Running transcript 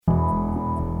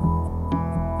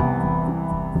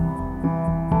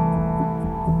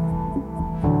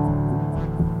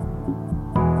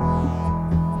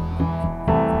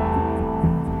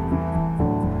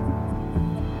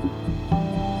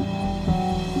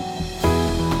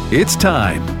It's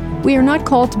time. We are not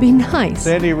called to be nice.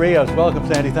 Sandy Rios, welcome,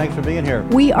 Sandy. Thanks for being here.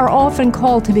 We are often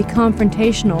called to be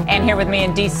confrontational. And here with me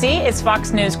in D.C. is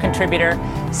Fox News contributor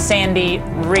Sandy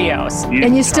Rios.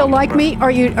 And you still like me,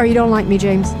 or you don't like me,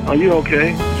 James? Are you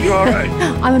okay? You all right?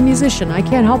 I'm a musician. I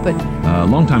can't help it.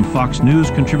 Longtime Fox News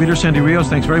contributor Sandy Rios,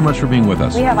 thanks very much for being with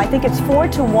us. We have, I think it's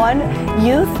 4-to-1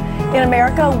 youth in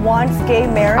America wants gay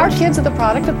marriage. Our kids are the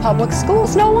product of public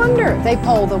schools. No wonder they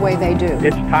poll the way they do.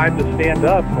 It's time to stand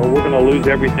up or we're going to lose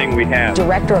everything we have.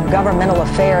 Director of Governmental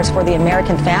Affairs for the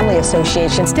American Family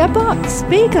Association. Step up,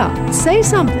 speak up, say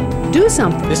something, do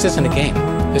something. This isn't a game.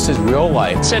 This is real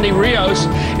life. Sandy Rios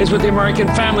is with the American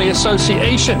Family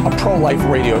Association. A pro-life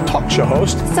radio talk show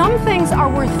host. Some things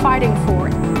are worth fighting for.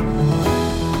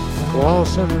 Will all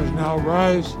senators now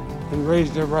rise and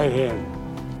raise their right hand?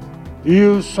 Do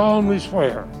you solemnly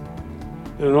swear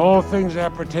that in all things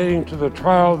appertaining to the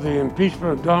trial of the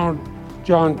impeachment of Donald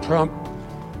John Trump,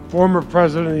 former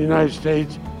President of the United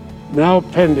States, now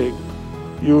pending,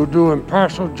 you will do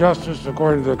impartial justice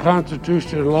according to the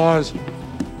Constitution and laws,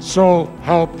 so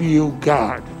help you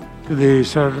God? To the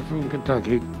Senator from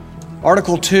Kentucky.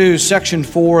 Article 2, Section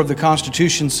 4 of the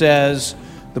Constitution says,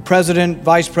 the President,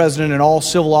 Vice President, and all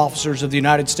civil officers of the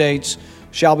United States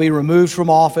shall be removed from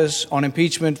office on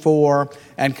impeachment for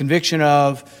and conviction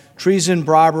of treason,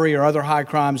 bribery, or other high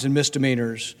crimes and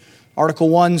misdemeanors. Article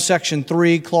 1, Section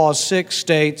 3, Clause 6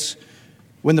 states,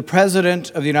 when the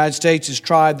President of the United States is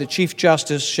tried, the Chief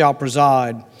Justice shall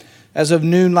preside. As of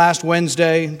noon last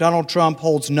Wednesday, Donald Trump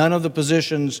holds none of the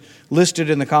positions listed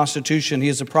in the Constitution. He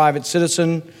is a private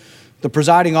citizen. The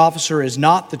presiding officer is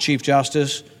not the Chief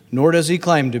Justice, nor does he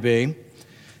claim to be.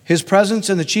 His presence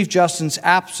and the Chief Justice's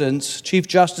absence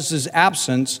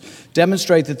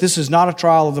demonstrate that this is not a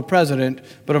trial of the President,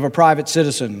 but of a private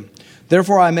citizen.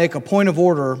 Therefore, I make a point of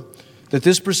order that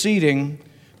this proceeding,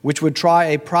 which would try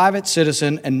a private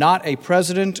citizen and not a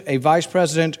president, a vice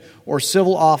president, or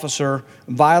civil officer,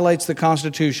 violates the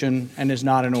Constitution and is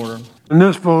not in order. In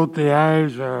this vote, the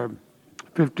ayes are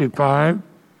 55,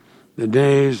 the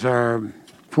nays are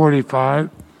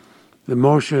 45. The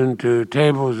motion to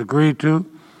table is agreed to.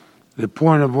 The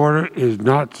point of order is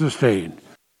not sustained.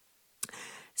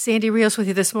 Sandy Rios with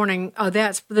you this morning.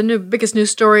 That's the biggest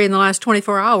news story in the last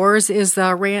 24 hours is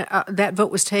that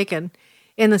vote was taken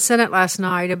in the Senate last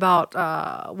night about,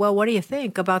 what do you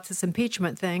think about this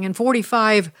impeachment thing? And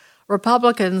 45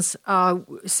 Republicans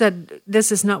said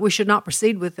we should not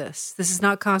proceed with this. This is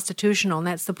not constitutional. And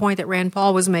that's the point that Rand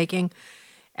Paul was making.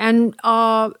 And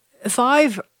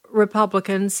 5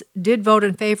 Republicans did vote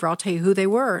in favor. I'll tell you who they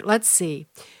were. Let's see.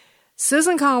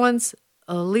 Susan Collins,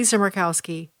 Lisa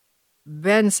Murkowski,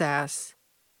 Ben Sasse,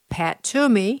 Pat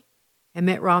Toomey, and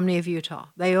Mitt Romney of Utah.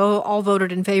 They all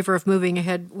voted in favor of moving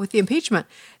ahead with the impeachment.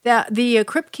 The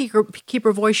Crypt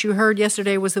Keeper voice you heard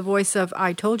yesterday was the voice of,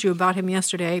 I told you about him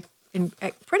yesterday in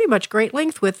pretty much great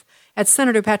length at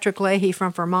Senator Patrick Leahy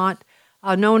from Vermont,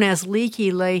 known as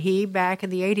Leaky Leahy back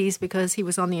in the 80s because he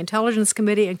was on the Intelligence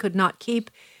Committee and could not keep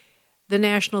the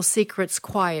national secrets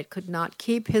quiet, could not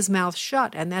keep his mouth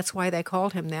shut, and that's why they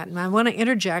called him that. And I want to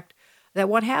interject that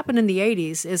what happened in the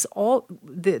 80s is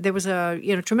there was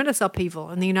a tremendous upheaval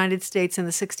in the United States in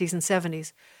the 60s and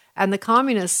 70s. And the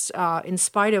communists, in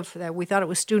spite of that, we thought it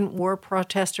was student war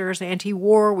protesters,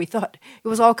 anti-war. We thought it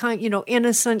was all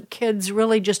innocent kids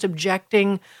really just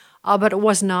objecting, but it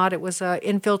was not. It was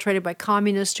infiltrated by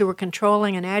communists who were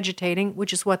controlling and agitating,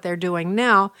 which is what they're doing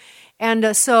now.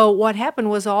 And so what happened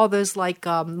was all those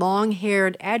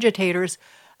long-haired agitators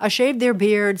shaved their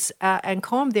beards and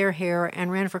combed their hair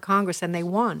and ran for Congress, and they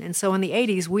won. And so in the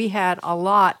 80s, we had a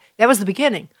lot. That was the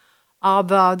beginning of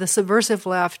the subversive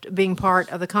left being part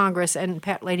of the Congress, and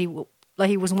Pat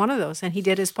Leahy was one of those, and he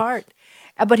did his part.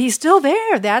 But he's still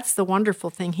there. That's the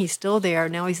wonderful thing. He's still there.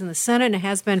 Now he's in the Senate and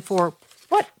has been for,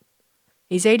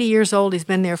 He's 80 years old. He's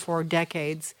been there for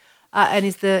decades. And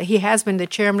he has been the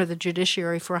chairman of the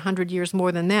judiciary for 100 years,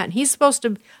 more than that. And he's supposed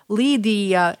to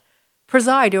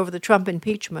preside over the Trump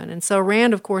impeachment. And so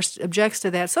Rand, of course, objects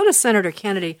to that. So does Senator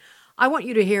Kennedy. I want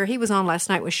you to hear, he was on last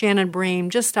night with Shannon Bream.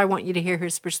 I want you to hear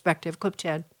his perspective. Clip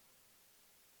 10.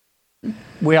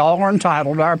 We all are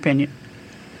entitled to our opinion.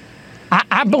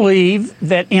 I believe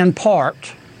that in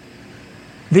part,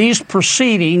 these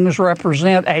proceedings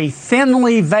represent a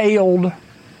thinly veiled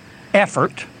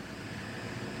effort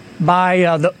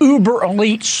by the uber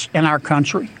elites in our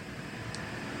country,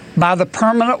 by the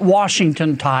permanent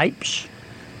Washington types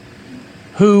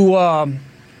who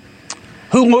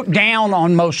look down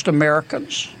on most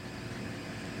Americans,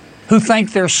 who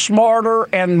think they're smarter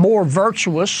and more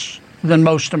virtuous than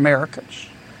most Americans,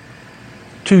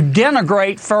 to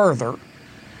denigrate further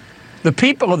the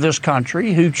people of this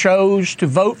country who chose to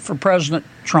vote for President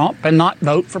Trump and not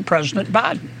vote for President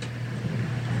Biden.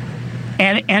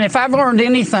 And if I've learned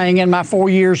anything in my 4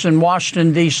 years in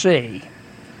Washington, D.C.,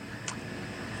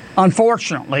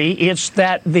 unfortunately, it's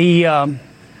that the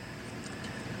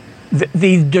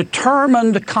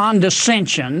determined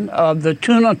condescension of the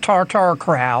tuna tartare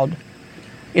crowd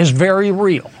is very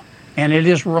real, and it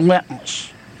is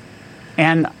relentless.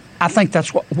 And I think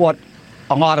that's what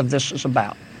a lot of this is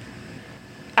about.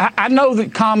 I know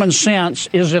that common sense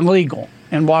is illegal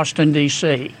in Washington,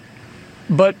 D.C.,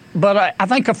 but I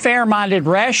think a fair-minded,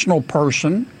 rational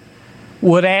person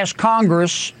would ask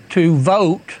Congress to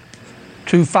vote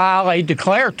to file a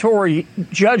declaratory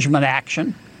judgment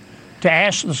action to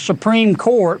ask the Supreme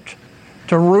Court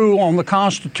to rule on the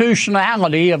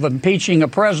constitutionality of impeaching a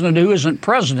president who isn't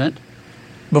president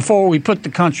before we put the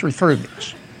country through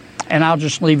this. And I'll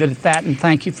just leave it at that, and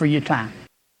thank you for your time.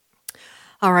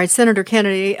 All right, Senator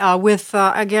Kennedy, with,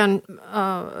 again,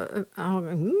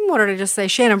 what did I just say?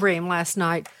 Shannon Bream last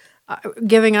night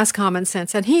giving us common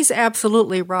sense. And he's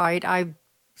absolutely right. I've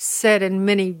said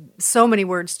in so many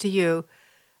words to you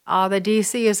that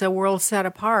D.C. is a world set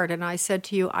apart. And I said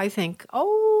to you, I think,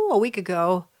 a week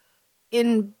ago,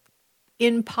 in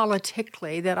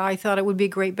politically, that I thought it would be a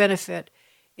great benefit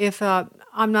if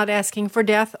I'm not asking for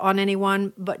death on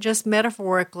anyone, but just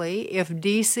metaphorically, if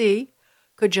D.C.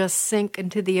 could just sink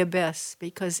into the abyss,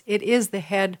 because it is the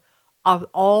head of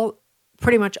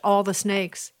pretty much all the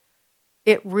snakes.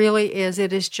 It really is.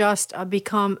 It has just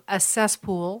become a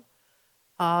cesspool,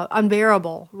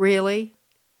 unbearable, really.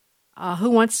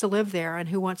 Who wants to live there and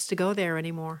who wants to go there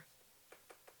anymore?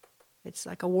 It's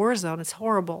like a war zone. It's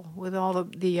horrible with all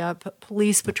the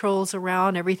police patrols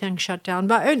around, everything shut down.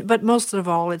 But most of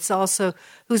all, it's also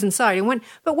who's inside. And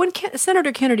when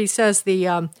Senator Kennedy says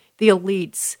the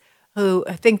elites who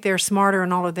think they're smarter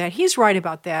and all of that, he's right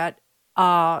about that.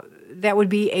 That would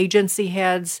be agency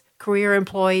heads, career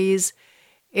employees.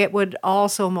 It would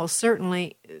also most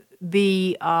certainly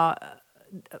be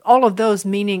all of those,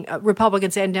 meaning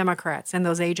Republicans and Democrats and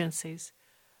those agencies.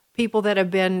 People that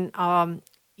have been,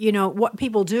 what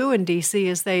people do in D.C.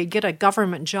 is they get a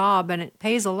government job and it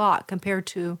pays a lot compared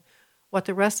to what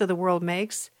the rest of the world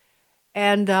makes.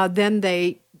 And then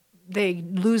they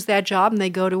lose that job and they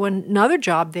go to another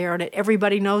job there, and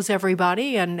everybody knows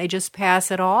everybody, and they just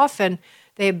pass it off, and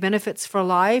they have benefits for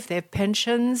life, they have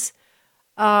pensions,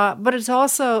 but it's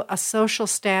also a social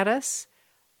status,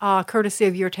 courtesy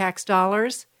of your tax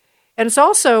dollars. And it's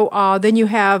also, then you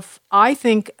have, I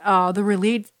think,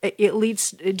 the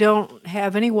elites don't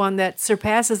have anyone that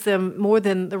surpasses them more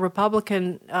than the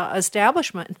Republican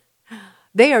establishment.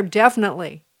 They are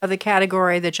definitely of the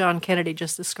category that John Kennedy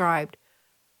just described.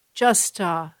 Just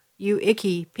you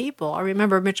icky people. I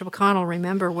remember Mitch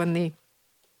McConnell, when the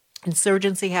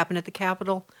insurgency happened at the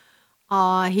Capitol,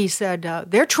 he said,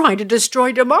 they're trying to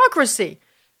destroy democracy.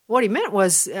 What he meant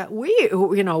was, we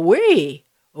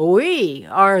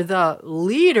are the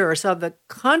leaders of the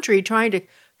country trying to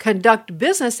conduct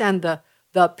business, and the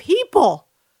people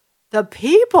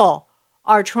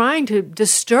are trying to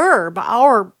disturb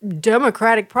our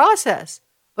democratic process.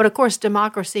 But of course,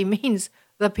 democracy means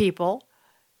the people.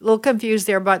 A little confused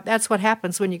there, but that's what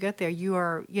happens when you get there. You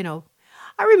are,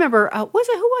 I remember, who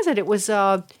was it? It was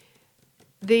the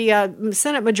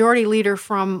Senate Majority Leader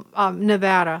from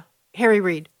Nevada, Harry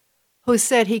Reid, who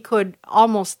said he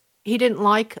didn't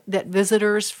like that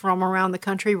visitors from around the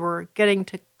country were getting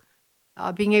to,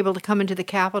 being able to come into the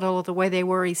Capitol the way they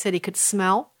were. He said he could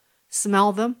smell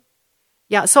them.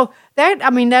 Yeah, so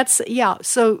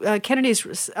so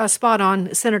Kennedy's spot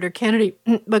on, Senator Kennedy,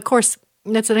 but of course,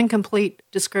 that's an incomplete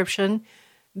description,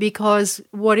 because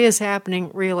what is happening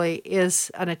really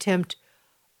is an attempt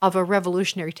of a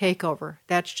revolutionary takeover.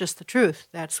 That's just the truth.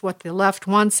 That's what the left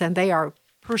wants, and they are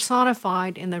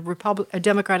personified in the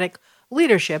Democratic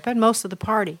leadership and most of the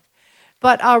party.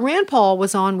 But Rand Paul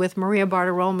was on with Maria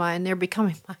Bartiromo, and they're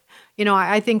becoming,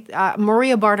 I think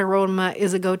Maria Bartiromo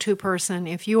is a go-to person.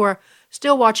 If you are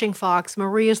still watching Fox,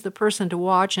 Maria is the person to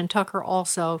watch, and Tucker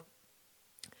also.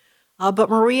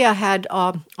 But Maria had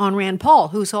on Rand Paul,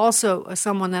 who's also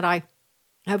someone that I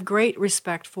have great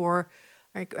respect for.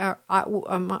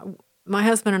 My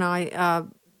husband and I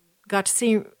got to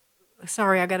see,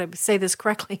 sorry, I got to say this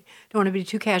correctly, don't want to be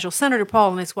too casual, Senator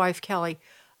Paul and his wife Kelly,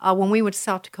 when we went to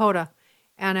South Dakota.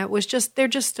 And it was just,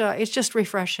 it's just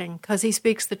refreshing, because he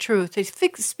speaks the truth. He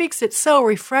speaks it so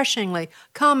refreshingly,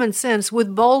 common sense,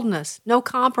 with boldness, no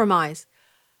compromise.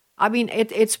 I mean,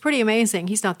 it's pretty amazing.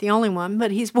 He's not the only one, but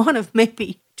he's one of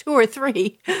maybe 2 or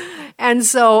 3. And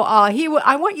so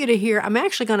I want you to hear, I'm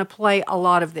actually going to play a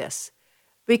lot of this,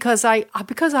 because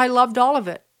I loved all of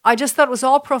it. I just thought it was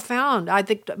all profound. I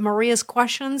think that Maria's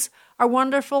questions are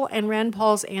wonderful, and Rand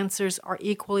Paul's answers are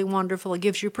equally wonderful. It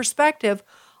gives you perspective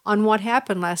on what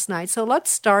happened last night. So let's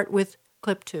start with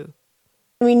clip 2.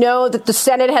 We know that the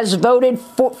Senate has voted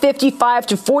 55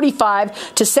 to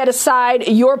 45 to set aside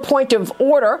your point of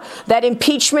order that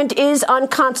impeachment is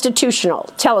unconstitutional.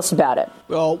 Tell us about it.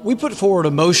 Well, we put forward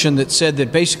a motion that said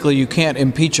that basically you can't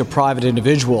impeach a private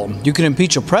individual. You can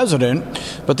impeach a president,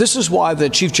 but this is why the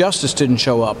Chief Justice didn't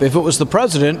show up. If it was the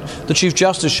president, the Chief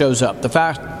Justice shows up. The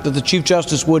fact that the Chief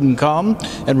Justice wouldn't come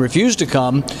and refused to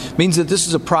come means that this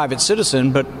is a private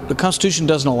citizen, but the Constitution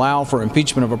doesn't allow for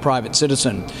impeachment of a private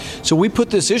citizen. So we put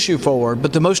this issue forward,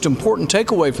 but the most important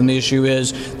takeaway from the issue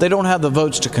is they don't have the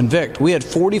votes to convict. We had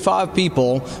 45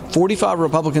 people, 45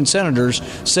 Republican senators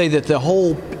say that the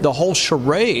whole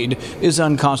charade is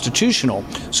unconstitutional.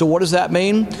 So what does that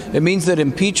mean? It means that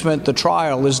impeachment, the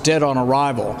trial, is dead on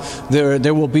arrival.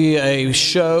 There will be a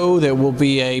show, there will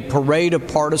be a parade of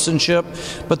partisanship,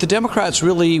 but the Democrats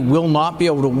really will not be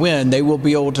able to win. They will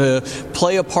be able to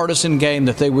play a partisan game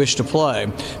that they wish to play,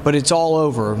 but it's all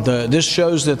over. This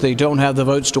shows that they don't have the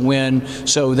votes to win,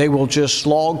 so they will just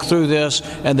slog through this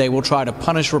and they will try to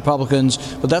punish Republicans.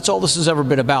 But that's all this has ever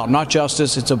been about, not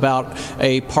justice. It's about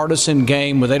a partisan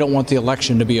game where they don't want the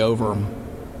election to be over.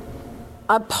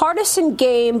 A partisan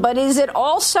game, but is it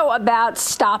also about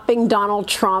stopping Donald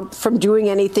Trump from doing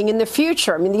anything in the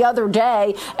future? I mean, the other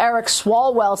day, Eric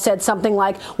Swalwell said something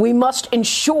like, we must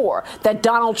ensure that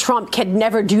Donald Trump can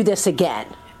never do this again.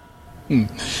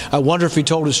 I wonder if he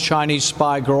told his Chinese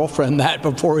spy girlfriend that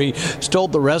before he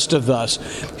told the rest of us.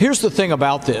 Here's the thing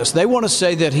about this. They want to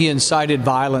say that he incited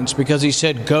violence because he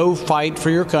said, go fight for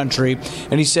your country,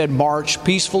 and he said, march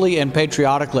peacefully and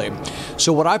patriotically.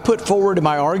 So what I put forward in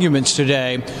my arguments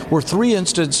today were 3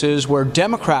 instances where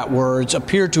Democrat words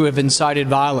appeared to have incited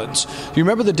violence. You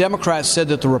remember the Democrats said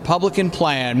that the Republican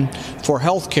plan for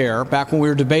health care, back when we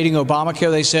were debating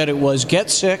Obamacare, they said it was get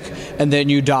sick and then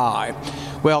you die.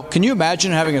 Well, can you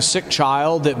imagine having a sick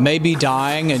child that may be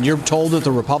dying and you're told that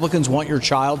the Republicans want your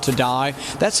child to die?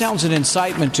 That sounds an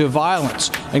incitement to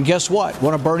violence. And guess what?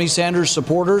 One of Bernie Sanders'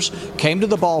 supporters came to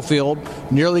the ball field,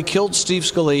 nearly killed Steve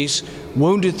Scalise,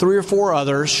 wounded 3 or 4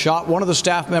 others, shot one of the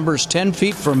staff members 10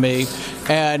 feet from me,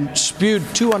 and spewed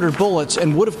 200 bullets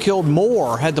and would have killed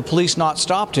more had the police not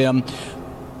stopped him.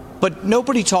 But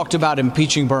nobody talked about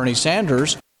impeaching Bernie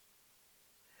Sanders.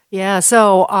 Yeah,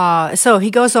 so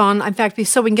he goes on. In fact,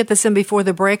 so we can get this in before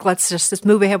the break, let's just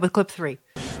move ahead with clip 3.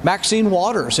 Maxine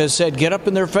Waters has said, get up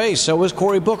in their face. So has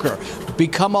Cory Booker.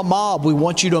 Become a mob. We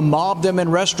want you to mob them in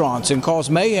restaurants and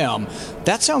cause mayhem.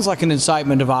 That sounds like an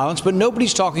incitement to violence, but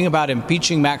nobody's talking about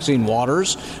impeaching Maxine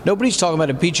Waters. Nobody's talking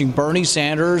about impeaching Bernie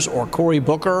Sanders or Cory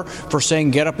Booker for saying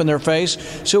get up in their face.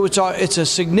 So it's a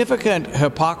significant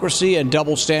hypocrisy and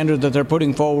double standard that they're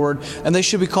putting forward, and they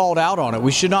should be called out on it.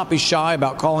 We should not be shy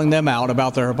about calling them out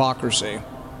about their hypocrisy.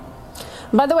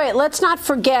 By the way, let's not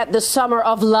forget the summer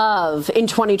of love in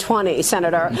 2020,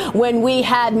 Senator, when we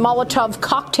had Molotov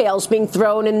cocktails being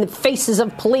thrown in the faces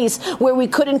of police, where we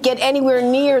couldn't get anywhere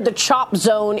near the chop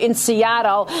zone in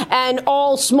Seattle, and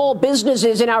all small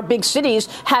businesses in our big cities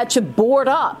had to board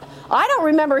up. I don't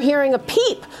remember hearing a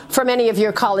peep from any of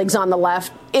your colleagues on the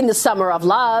left in the summer of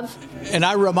love. And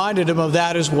I reminded him of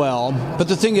that as well. But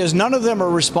the thing is, none of them are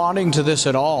responding to this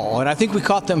at all. And I think we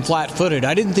caught them flat-footed.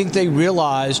 I didn't think they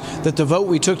realized that the vote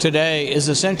we took today is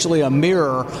essentially a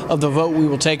mirror of the vote we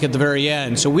will take at the very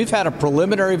end. So we've had a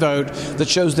preliminary vote that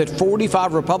shows that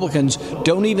 45 Republicans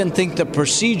don't even think the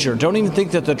procedure, don't even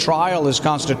think that the trial is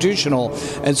constitutional.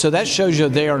 And so that shows you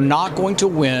they are not going to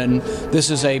win. This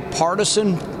is a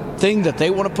partisan thing that they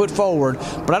want to put forward,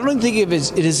 but I don't think it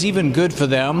is even good for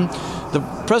them.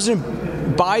 The President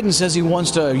Biden says he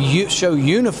wants to show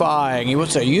unifying. He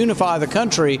wants to unify the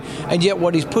country, and yet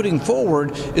what he's putting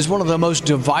forward is one of the most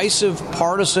divisive,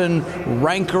 partisan,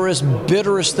 rancorous,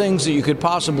 bitterest things that you could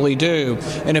possibly do.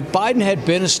 And if Biden had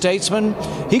been a statesman,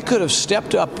 he could have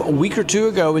stepped up a week or 2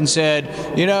 ago and said,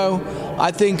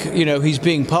 I think, he's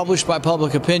being published by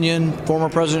public opinion, former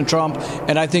President Trump,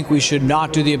 and I think we should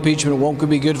not do the impeachment. It won't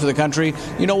be good for the country.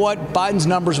 You know what? Biden's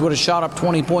numbers would have shot up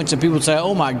 20 points, and people would say,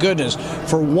 oh, my goodness,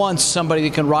 for once somebody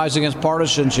that can rise against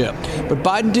partisanship. But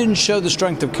Biden didn't show the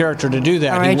strength of character to do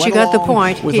that. All right, you got the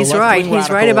point. He's right. He's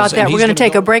right about that. We're going to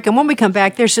take a break, and when we come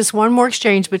back, there's just one more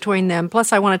exchange between them.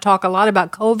 Plus, I want to talk a lot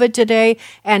about COVID today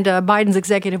and Biden's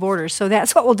executive orders. So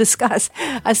that's what we'll discuss.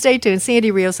 Stay tuned. Sandy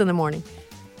Rios in the morning.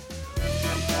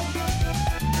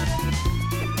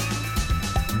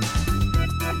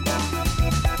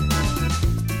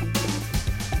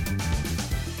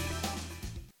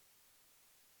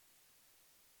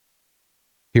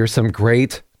 Here's some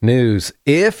great news.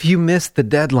 If you missed the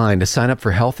deadline to sign up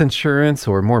for health insurance,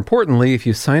 or more importantly, if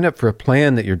you sign up for a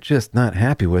plan that you're just not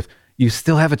happy with, you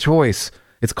still have a choice.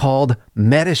 It's called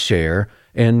Medi-Share,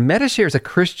 and Medi-Share is a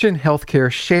Christian healthcare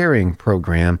sharing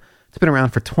program. It's been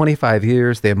around for 25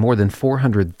 years. They have more than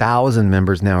 400,000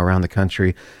 members now around the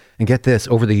country. And get this,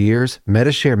 over the years,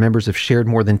 Medi-Share members have shared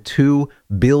more than $2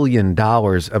 billion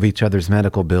of each other's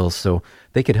medical bills, so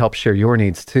they could help share your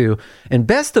needs too. And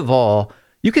best of all,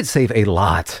 you could save a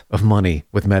lot of money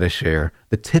with Medi-Share.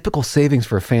 The typical savings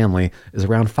for a family is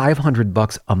around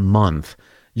 $500 a month.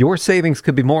 Your savings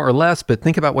could be more or less, but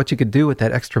think about what you could do with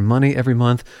that extra money every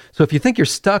month. So if you think you're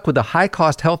stuck with a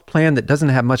high-cost health plan that doesn't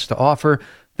have much to offer,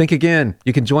 think again.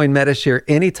 You can join Medi-Share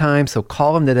anytime, so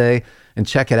call them today and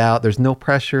check it out. There's no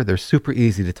pressure. They're super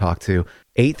easy to talk to.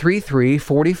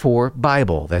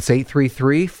 833-44-BIBLE. That's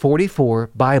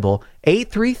 833-44-BIBLE.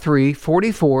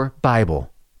 833-44-BIBLE.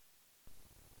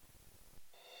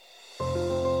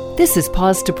 This is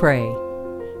Pause to Pray,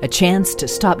 a chance to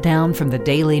stop down from the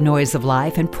daily noise of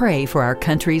life and pray for our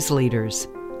country's leaders.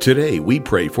 Today we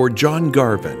pray for John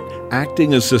Garvin,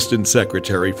 Acting Assistant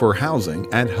Secretary for Housing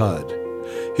at HUD.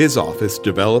 His office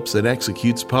develops and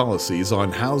executes policies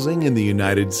on housing in the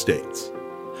United States.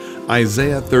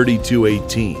 Isaiah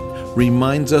 32:18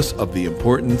 reminds us of the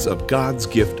importance of God's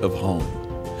gift of home.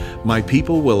 My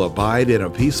people will abide in a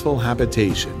peaceful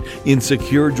habitation, in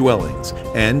secure dwellings,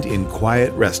 and in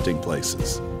quiet resting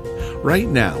places. Right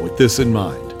now, with this in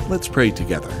mind, let's pray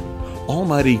together.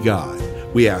 Almighty God,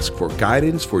 we ask for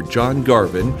guidance for John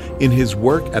Garvin in his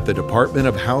work at the Department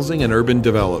of Housing and Urban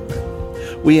Development.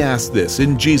 We ask this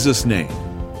in Jesus' name.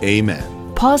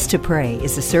 Amen. Pause to Pray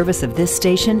is a service of this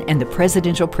station and the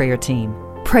Presidential Prayer Team.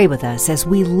 Pray with us as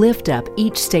we lift up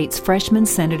each state's freshmen,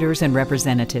 senators, and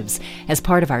representatives as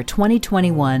part of our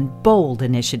 2021 BOLD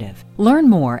initiative. Learn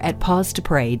more at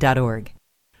pausetopray.org.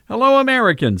 Hello,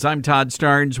 Americans. I'm Todd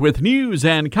Starnes with news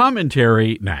and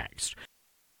commentary next.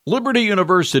 Liberty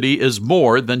University is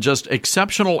more than just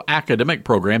exceptional academic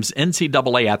programs,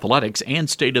 NCAA athletics, and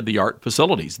state-of-the-art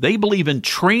facilities. They believe in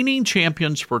training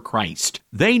champions for Christ.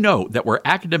 They know that where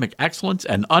academic excellence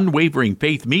and unwavering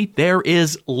faith meet, there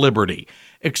is liberty.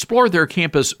 Explore their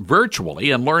campus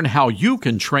virtually and learn how you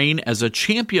can train as a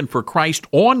champion for Christ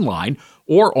online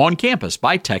or on campus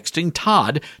by texting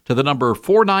Todd to the number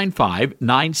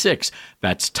 49596.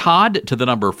 That's Todd to the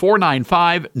number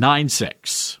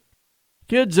 49596.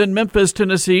 Kids in Memphis,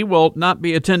 Tennessee will not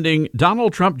be attending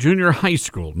Donald Trump Jr. High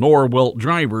School, nor will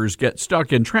drivers get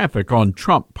stuck in traffic on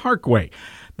Trump Parkway.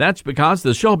 That's because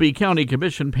the Shelby County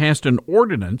Commission passed an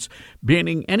ordinance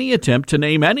banning any attempt to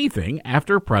name anything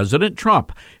after President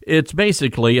Trump. It's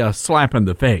basically a slap in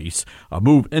the face, a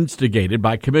move instigated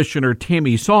by Commissioner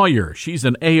Tammy Sawyer. She's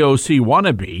an AOC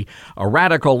wannabe, a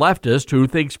radical leftist who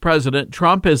thinks President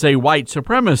Trump is a white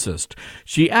supremacist.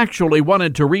 She actually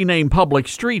wanted to rename public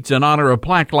streets in honor of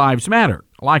Black Lives Matter.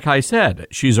 Like I said,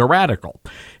 she's a radical.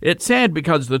 It's sad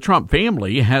because the Trump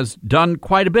family has done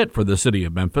quite a bit for the city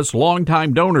of Memphis,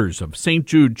 longtime donors of St.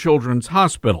 Jude Children's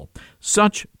Hospital.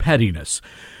 Such pettiness.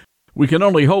 We can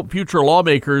only hope future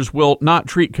lawmakers will not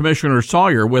treat Commissioner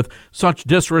Sawyer with such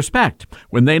disrespect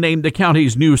when they name the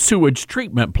county's new sewage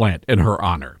treatment plant in her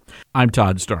honor. I'm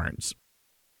Todd Starnes.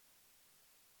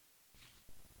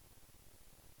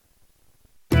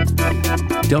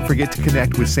 Don't forget to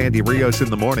connect with Sandy Rios in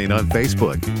the morning on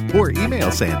Facebook or email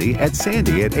Sandy at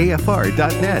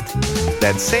sandy@afr.net.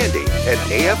 That's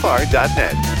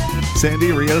sandy@afr.net.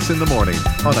 Sandy Rios in the morning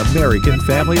on American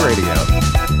Family Radio.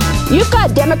 You've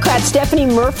got Democrat Stephanie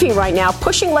Murphy right now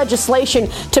pushing legislation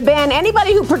to ban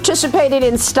anybody who participated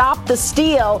in Stop the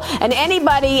Steal and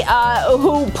anybody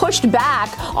who pushed back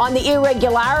on the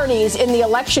irregularities in the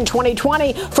election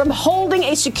 2020 from holding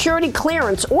a security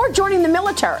clearance or joining the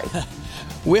military.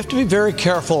 We have to be very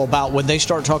careful about when they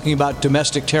start talking about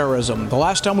domestic terrorism. The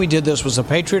last time we did this was the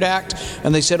Patriot Act,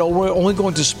 and they said, oh, we're only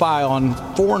going to spy on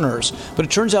foreigners. But it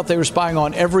turns out they were spying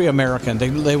on every American. They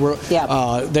were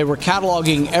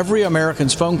cataloging every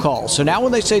American's phone calls. So now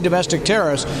when they say domestic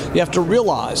terrorists, you have to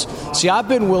realize, see, I've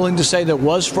been willing to say there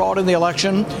was fraud in the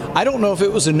election. I don't know if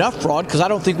it was enough fraud because I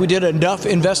don't think we did enough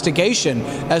investigation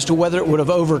as to whether it would have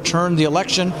overturned the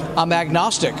election. I'm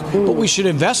agnostic. But we should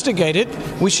investigate it.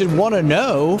 We should want to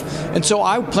know. And so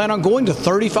I plan on going to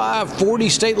 35, 40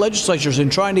 state legislatures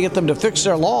and trying to get them to fix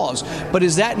their laws. But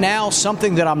is that now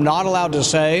something that I'm not allowed to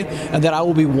say and that I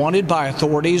will be wanted by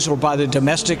authorities or by the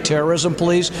domestic terrorism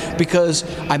police? Because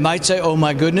I might say, oh,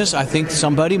 my goodness, I think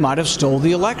somebody might have stole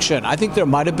the election. I think there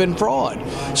might have been fraud.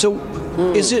 So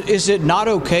Is it not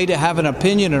okay to have an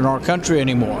opinion in our country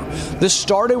anymore? This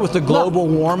started with the global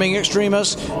warming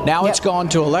extremists. Now it's gone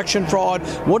to election fraud.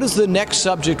 What is the next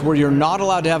subject where you're not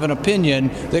allowed to have an opinion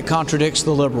that contradicts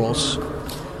the liberals?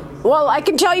 Well, I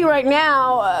can tell you right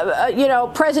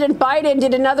now, President Biden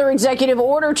did another executive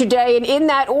order today, and in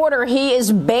that order, he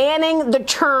is banning the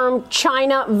term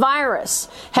China virus.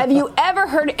 Have you ever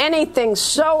heard anything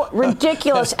so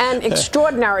ridiculous and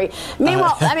extraordinary?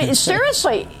 Meanwhile, I mean,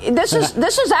 seriously, this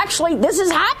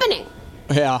is happening.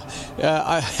 Yeah,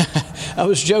 I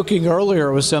was joking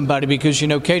earlier with somebody because,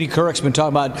 Katie Couric's been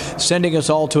talking about sending us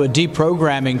all to a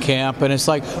deprogramming camp. And it's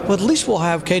like, well, at least we'll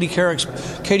have Katie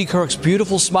Couric's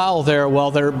beautiful smile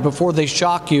there before they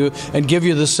shock you and give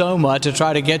you the soma to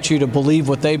try to get you to believe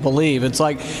what they believe. It's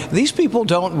like these people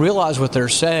don't realize what they're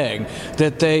saying,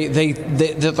 that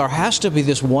that there has to be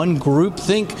this one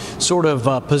groupthink sort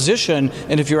of position.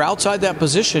 And if you're outside that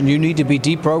position, you need to be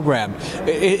deprogrammed.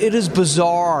 It is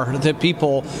bizarre that people.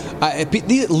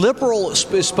 The liberal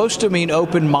is supposed to mean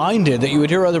open-minded, that you would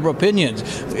hear other opinions.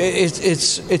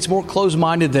 It's more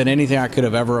closed-minded than anything I could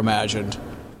have ever imagined.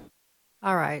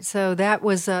 All right, so that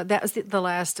was the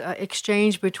last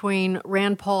exchange between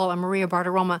Rand Paul and Maria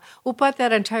Bartiromo. We'll put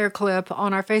that entire clip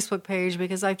on our Facebook page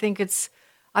because I think it's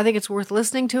worth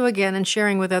listening to again and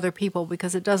sharing with other people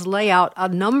because it does lay out a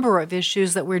number of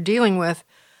issues that we're dealing with.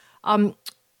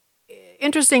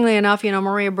 Interestingly enough,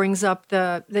 Maria brings up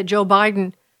that Joe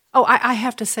Biden. Oh, I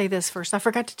have to say this first. I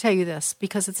forgot to tell you this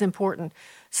because it's important.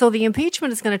 So the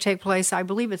impeachment is going to take place, I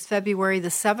believe it's February the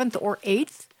 7th or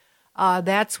 8th.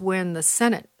 That's when the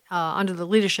Senate, under the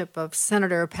leadership of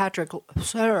Senator Patrick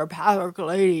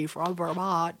Leahy from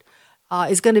Vermont,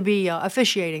 is going to be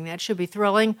officiating. That should be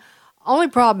thrilling. Only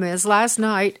problem is last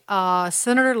night,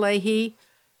 Senator Leahy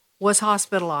was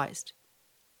hospitalized.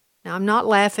 Now, I'm not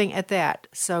laughing at that,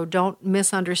 so don't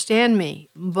misunderstand me.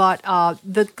 But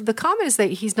the comment is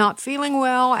that he's not feeling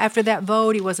well. After that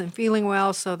vote, he wasn't feeling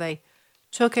well, so they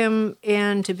took him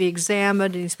in to be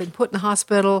examined, and he's been put in the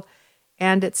hospital.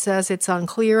 And it says it's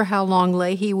unclear how long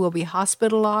Leahy will be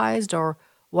hospitalized or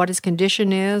what his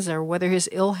condition is or whether his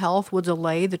ill health will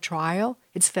delay the trial.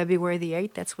 It's February the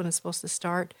 8th. That's when it's supposed to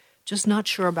start. Just not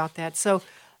sure about that. So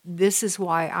this is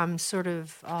why I'm sort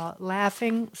of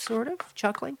laughing, sort of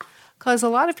chuckling, because a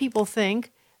lot of people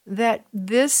think that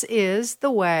this is the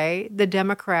way the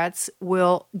Democrats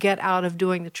will get out of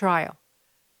doing the trial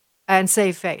and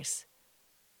save face,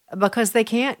 because they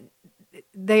can't.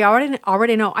 They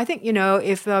already know. I think,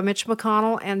 if Mitch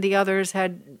McConnell and the others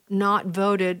had not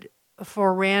voted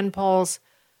for Rand Paul's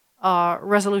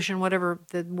resolution, whatever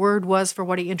the word was for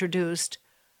what he introduced,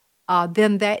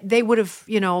 then they would have,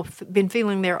 been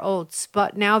feeling their oaths.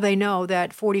 But now they know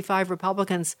that 45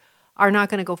 Republicans are not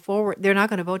going to go forward. They're not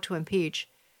going to vote to impeach.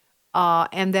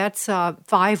 And that's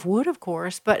 5 would, of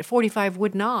course, but 45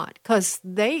 would not, because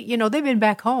they've been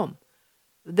back home.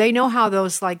 They know how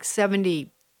those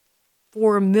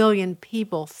 74 million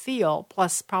people feel,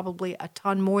 plus probably a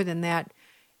ton more than that.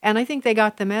 And I think they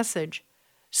got the message.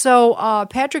 So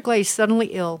Patrick Leahy is suddenly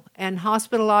ill and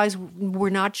hospitalized. We're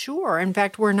not sure. In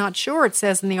fact, we're not sure, it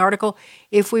says in the article,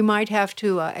 if we might have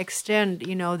to extend,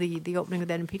 the opening of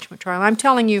that impeachment trial. I'm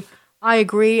telling you, I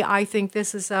agree. I think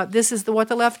this is what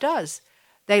the left does.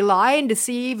 They lie and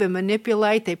deceive and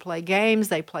manipulate. They play games.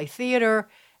 They play theater.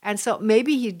 And so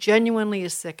maybe he genuinely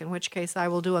is sick, in which case I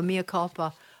will do a mea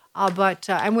culpa.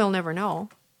 And we'll never know.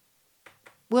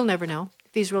 We'll never know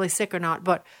if he's really sick or not.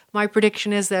 But my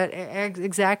prediction is that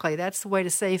exactly that's the way to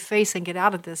save face and get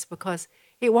out of this, because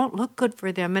it won't look good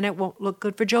for them, and it won't look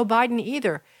good for Joe Biden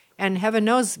either. And heaven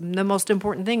knows the most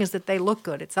important thing is that they look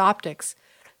good. It's optics.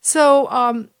 So,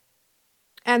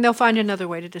 and they'll find another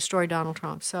way to destroy Donald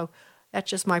Trump. So that's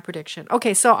just my prediction.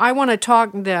 Okay, so I want to talk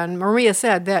then. Maria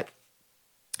said that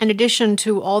in addition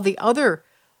to all the other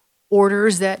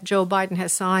orders that Joe Biden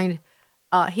has signed,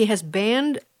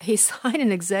 he signed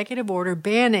an executive order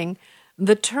banning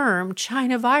the term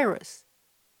China virus.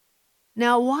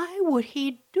 Now, why would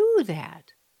he do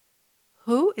that?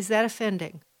 Who is that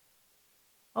offending?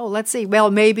 Oh, let's see. Well,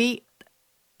 maybe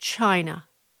China.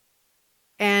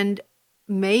 And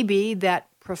maybe that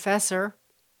professor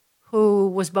who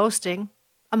was boasting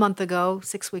a month ago,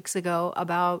 6 weeks ago,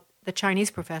 about the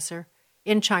Chinese professor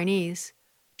in Chinese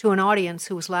to an audience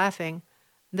who was laughing,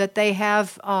 that they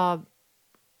have,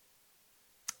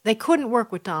 they couldn't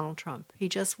work with Donald Trump. They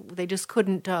just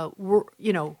couldn't,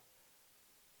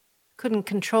 couldn't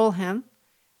control him.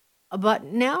 But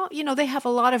now, they have a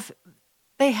lot of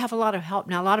help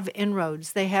now, a lot of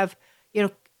inroads. They have,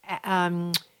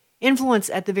 influence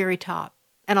at the very top,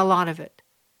 and a lot of it.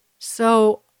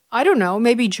 So I don't know,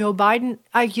 maybe Joe Biden,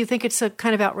 you think it's a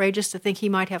kind of outrageous to think he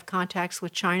might have contacts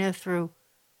with China through,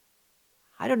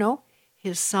 I don't know,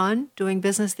 his son doing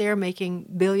business there, making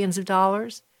billions of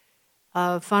dollars,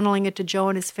 funneling it to Joe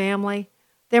and his family.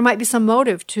 There might be some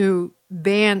motive to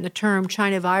ban the term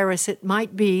China virus. It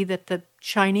might be that the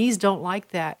Chinese don't like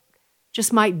that.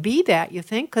 Just might be that, you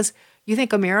think? Because you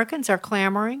think Americans are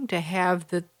clamoring to have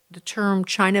the term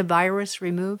China virus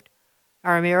removed?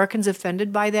 Are Americans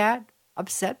offended by that?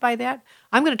 Upset by that?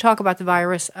 I'm going to talk about the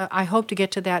virus. I hope to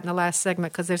get to that in the last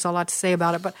segment because there's a lot to say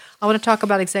about it. But I want to talk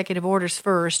about executive orders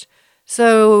first.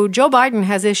 So Joe Biden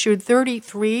has issued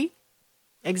 33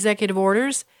 executive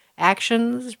orders,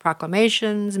 actions,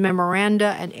 proclamations,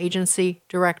 memoranda, and agency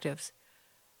directives.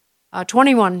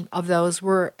 21 of those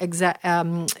were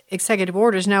executive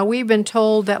orders. Now, we've been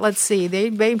told that, let's see,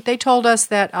 they told us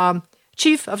that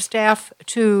Chief of Staff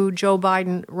to Joe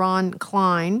Biden, Ron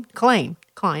Klein,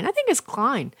 I think it's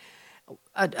Klein,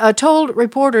 told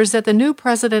reporters that the new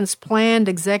president's planned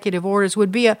executive orders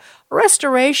would be a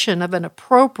restoration of an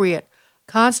appropriate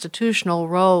constitutional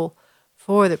role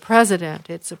for the president.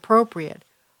 It's appropriate.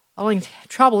 Only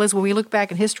trouble is when we look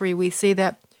back in history, we see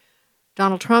that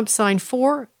Donald Trump signed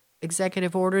 4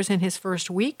 executive orders in his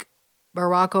first week.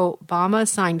 Barack Obama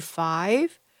signed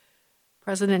 5.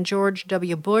 President George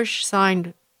W. Bush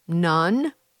signed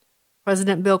none.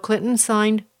 President Bill Clinton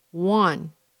signed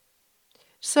 1.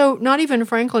 So not even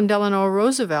Franklin Delano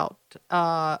Roosevelt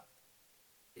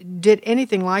did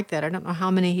anything like that. I don't know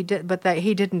how many he did, but that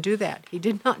he didn't do that. He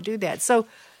did not do that. So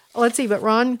let's see, but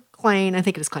Ron Klain, I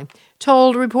think it is Klain,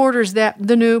 told reporters that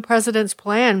the new president's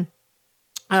plan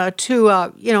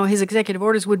to his executive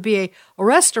orders would be a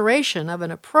restoration of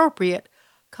an appropriate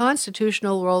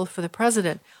constitutional role for the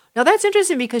president. Now, that's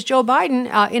interesting because Joe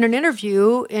Biden, in an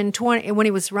interview when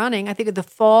he was running, I think at the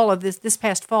fall of this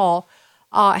past fall,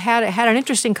 had an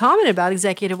interesting comment about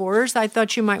executive orders. I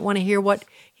thought you might want to hear what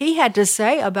he had to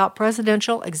say about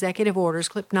presidential executive orders.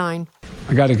 Clip 9.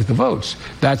 I got to get the votes.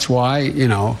 That's why,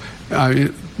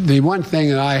 the one thing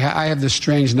that I have this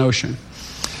strange notion,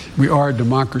 we are a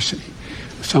democracy.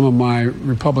 Some of my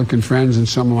Republican friends and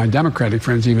some of my Democratic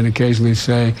friends even occasionally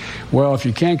say, well, if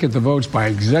you can't get the votes by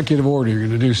executive order, you're going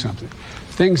to do something.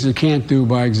 Things you can't do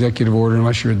by executive order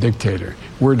unless you're a dictator.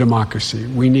 We're a democracy.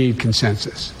 We need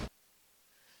consensus.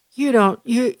 You don't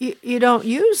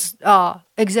use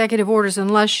executive orders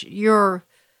unless you're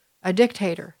a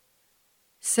dictator,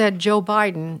 said Joe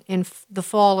Biden in the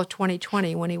fall of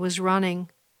 2020 when he was running.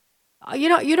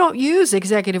 You don't use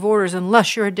executive orders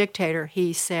unless you're a dictator,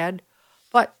 he said.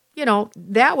 But,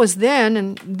 that was then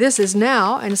and this is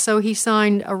now. And so he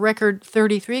signed a record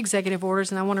 33 executive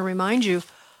orders. And I want to remind you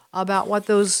about what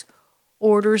those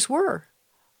orders were.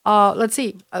 Let's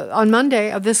see. On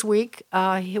Monday of this week,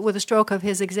 with a stroke of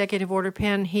his executive order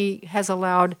pen, he has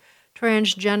allowed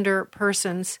transgender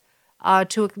persons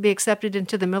to be accepted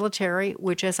into the military,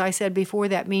 which, as I said before,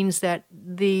 that means that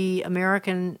the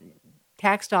American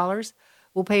tax dollars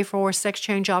will pay for sex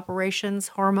change operations,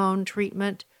 hormone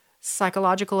treatment,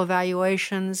 psychological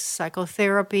evaluations,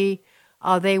 psychotherapy.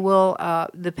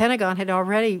 The Pentagon had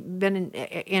already been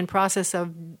in process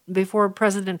of, before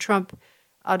President Trump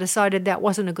decided that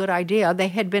wasn't a good idea, they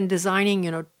had been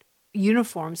designing,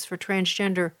 uniforms for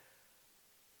transgender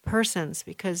persons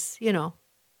because,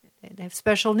 they have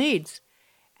special needs.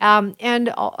 So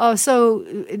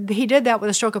he did that with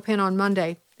a stroke of pen on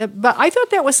Monday. But I thought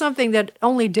that was something that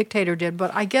only dictator did, but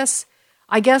I guess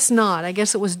not. I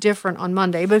guess it was different on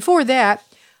Monday. Before that,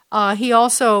 he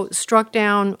also struck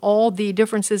down all the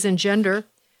differences in gender.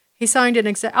 He signed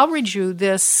I'll read you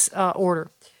this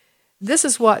order. This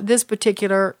is what this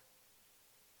particular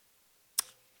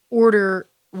order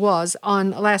was on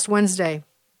last Wednesday.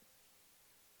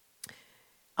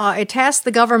 It tasked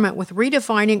the government with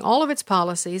redefining all of its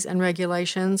policies and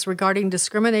regulations regarding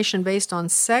discrimination based on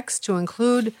sex to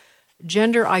include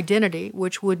gender identity,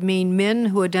 which would mean men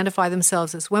who identify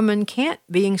themselves as women can't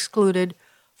be excluded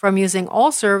from using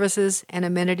all services and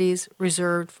amenities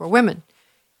reserved for women.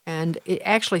 And it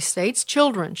actually states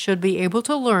children should be able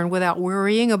to learn without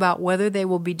worrying about whether they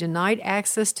will be denied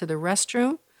access to the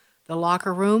restroom, the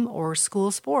locker room, or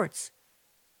school sports.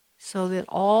 So that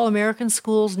all American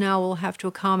schools now will have to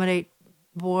accommodate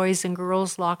boys and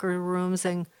girls' locker rooms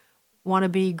and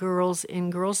wannabe girls in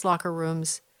girls' locker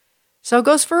rooms. So it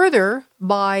goes further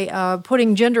by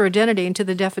putting gender identity into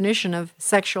the definition of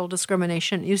sexual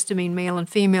discrimination. It used to mean male and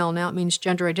female, now it means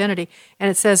gender identity.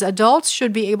 And it says adults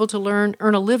should be able to earn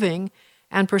a living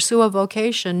and pursue a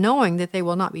vocation knowing that they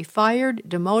will not be fired,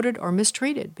 demoted, or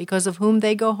mistreated because of whom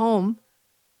they go home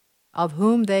of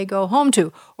whom they go home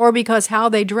to, or because how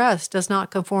they dress does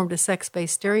not conform to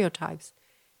sex-based stereotypes.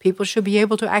 People should be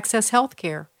able to access health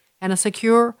care and a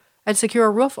secure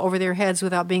roof over their heads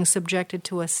without being subjected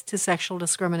to sexual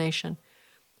discrimination.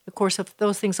 Of course, if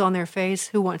those things on their face,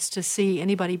 who wants to see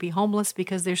anybody be homeless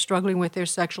because they're struggling with their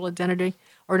sexual identity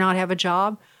or not have a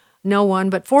job? No one,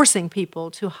 but forcing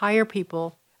people to hire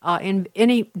people in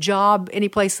any job, any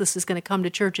place this is going to come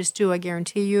to churches too, I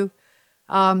guarantee you.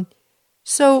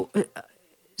 So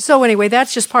anyway,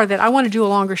 that's just part of that. I want to do a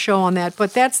longer show on that,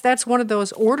 but that's one of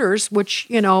those orders which,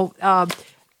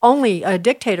 only a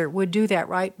dictator would do that,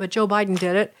 right? But Joe Biden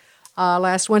did it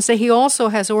last Wednesday. He also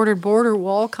has ordered border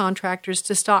wall contractors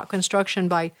to stop construction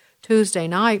by Tuesday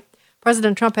night.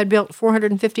 President Trump had built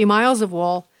 450 miles of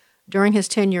wall during his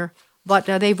tenure, but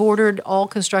they've ordered all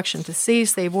construction to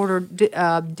cease. They've ordered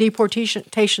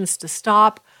deportations to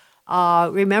stop.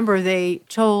 Remember, they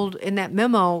told in that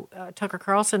memo, Tucker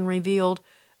Carlson revealed,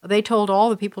 they told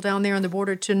all the people down there on the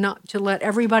border to let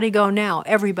everybody go now,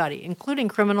 everybody, including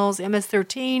criminals,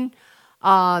 MS-13.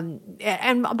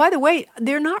 And by the way,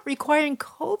 they're not requiring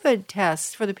COVID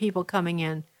tests for the people coming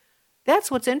in.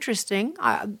 That's what's interesting.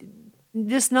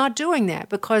 Just not doing that,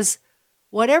 because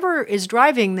whatever is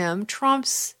driving them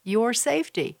trumps your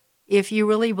safety. If you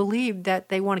really believe that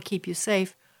they want to keep you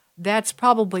safe, that's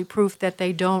probably proof that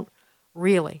they don't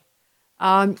really.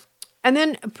 And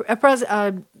then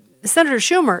Senator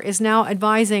Schumer is now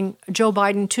advising Joe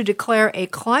Biden to declare a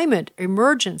climate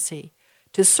emergency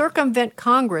to circumvent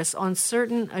Congress on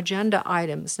certain agenda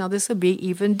items. Now, this would be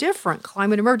even different,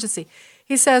 climate emergency.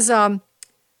 He says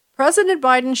President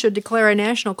Biden should declare a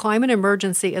national climate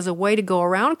emergency as a way to go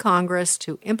around Congress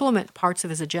to implement parts of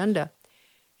his agenda.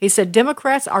 He said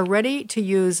Democrats are ready to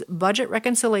use budget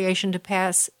reconciliation to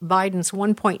pass Biden's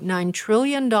 $1.9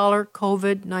 trillion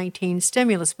COVID-19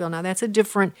 stimulus bill. Now, that's a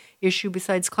different issue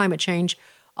besides climate change.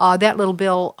 That little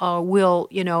bill will,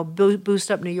 boost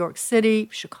up New York City,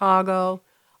 Chicago,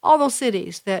 all those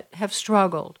cities that have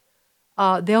struggled.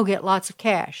 They'll get lots of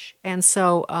cash. And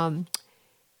so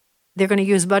they're going to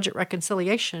use budget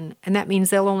reconciliation, and that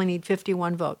means they'll only need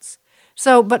 51 votes.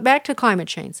 So, but back to climate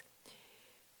change.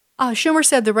 Schumer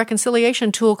said the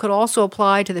reconciliation tool could also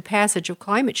apply to the passage of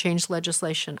climate change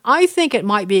legislation. I think it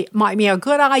might be a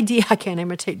good idea, I can't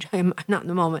imitate him, not in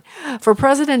the moment, for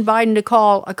President Biden to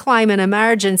call a climate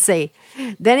emergency.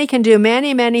 Then he can do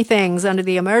many, many things under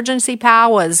the emergency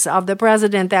powers of the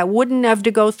president that wouldn't have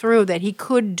to go through, that he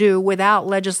could do without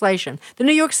legislation. The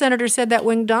New York senator said that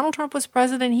when Donald Trump was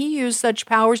president, he used such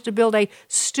powers to build a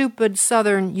stupid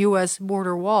southern U.S.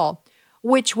 border wall,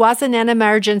 which wasn't an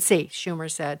emergency,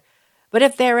 Schumer said. But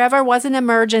if there ever was an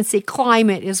emergency,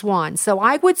 climate is one. So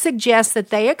I would suggest that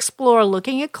they explore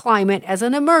looking at climate as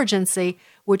an emergency,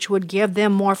 which would give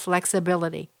them more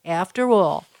flexibility. After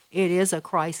all, it is a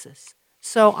crisis.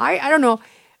 So I don't know.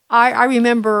 I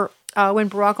remember when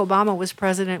Barack Obama was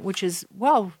president, which is,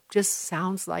 just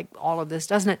sounds like all of this,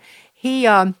 doesn't it? He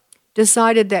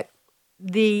decided that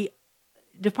the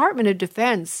Department of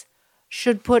Defense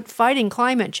should put fighting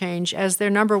climate change as their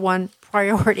number one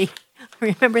priority.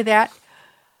 Remember that?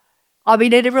 I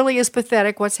mean, it really is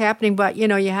pathetic what's happening, but, you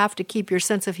have to keep your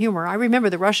sense of humor. I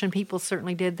remember the Russian people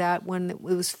certainly did that when it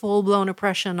was full-blown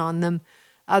oppression on them.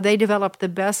 They developed the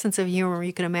best sense of humor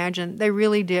you can imagine. They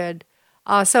really did.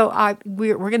 So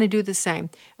we're going to do the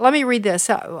same. Let me read this.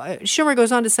 Schumer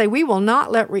goes on to say, we will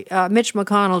not let Mitch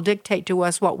McConnell dictate to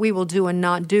us what we will do and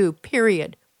not do,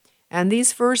 period. And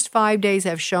these first 5 days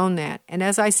have shown that. And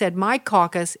as I said, my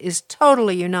caucus is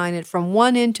totally united from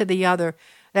one end to the other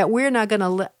that we're not going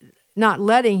to not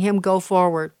letting him go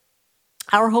forward.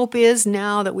 Our hope is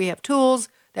now that we have tools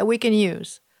that we can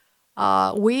use.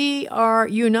 We are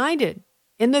united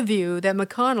in the view that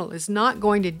McConnell is not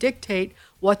going to dictate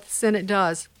what the Senate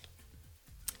does.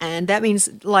 And that means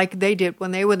like they did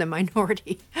when they were the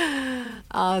minority.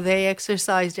 They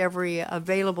exercised every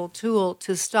available tool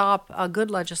to stop good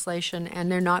legislation,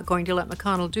 and they're not going to let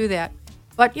McConnell do that.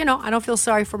 But, I don't feel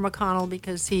sorry for McConnell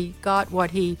because he got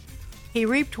what he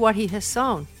reaped what he has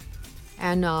sown.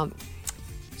 And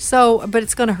but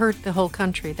it's going to hurt the whole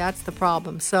country. That's the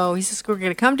problem. So he says we're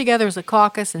going to come together as a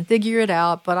caucus and figure it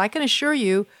out. But I can assure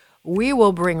you, we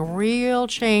will bring real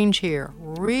change here,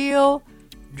 real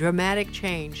dramatic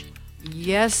change.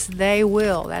 Yes, they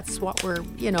will. That's what we're,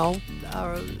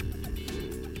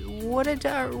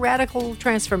 radical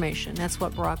transformation. That's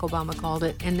what Barack Obama called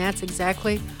it. And that's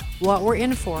exactly what we're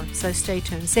in for. So stay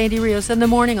tuned. Sandy Rios in the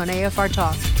morning on AFR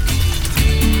Talk.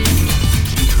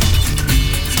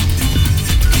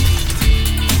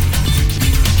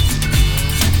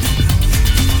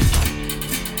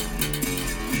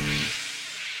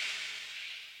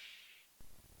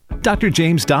 Dr.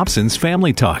 James Dobson's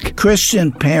Family Talk.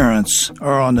 Christian parents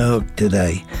are on the hook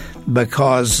today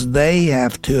because they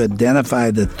have to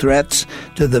identify the threats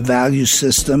to the value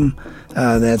system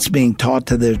that's being taught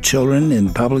to their children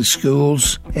in public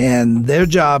schools, and their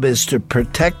job is to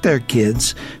protect their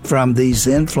kids from these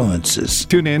influences.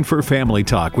 Tune in for Family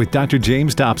Talk with Dr.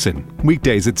 James Dobson,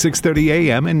 weekdays at 6:30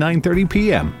 a.m. and 9:30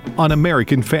 p.m. on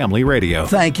American Family Radio.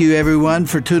 Thank you, everyone,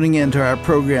 for tuning into our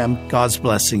program. God's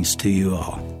blessings to you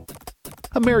all.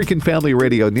 American Family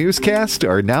Radio newscasts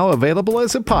are now available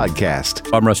as a podcast.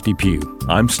 I'm Rusty Pugh.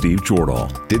 I'm Steve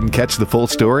Jordahl. Didn't catch the full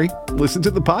story? Listen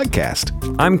to the podcast.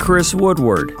 I'm Chris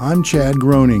Woodward. I'm Chad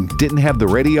Groening. Didn't have the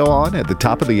radio on at the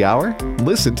top of the hour?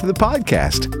 Listen to the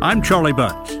podcast. I'm Charlie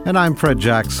Bunch. And I'm Fred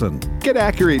Jackson. Get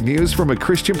accurate news from a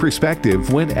Christian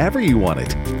perspective whenever you want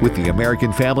it with the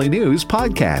American Family News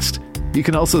podcast. You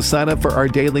can also sign up for our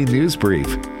daily news brief.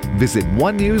 Visit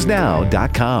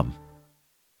onenewsnow.com.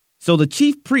 So the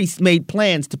chief priest made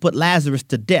plans to put Lazarus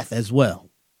to death as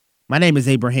well. My name is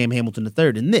Abraham Hamilton III,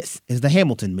 and this is the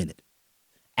Hamilton Minute.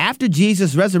 After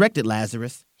Jesus resurrected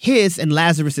Lazarus, his and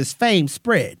Lazarus' fame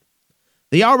spread.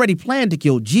 They already planned to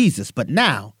kill Jesus, but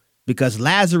now, because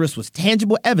Lazarus was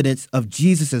tangible evidence of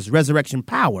Jesus' resurrection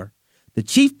power, the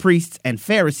chief priests and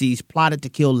Pharisees plotted to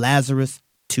kill Lazarus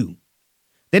too.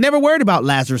 They never worried about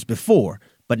Lazarus before,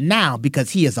 but now, because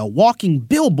he is a walking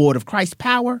billboard of Christ's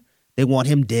power, they want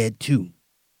him dead too.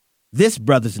 This,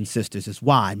 brothers and sisters, is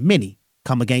why many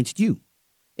come against you.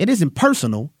 It isn't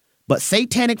personal, but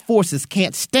satanic forces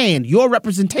can't stand your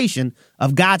representation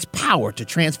of God's power to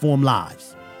transform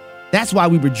lives. That's why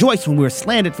we rejoice when we're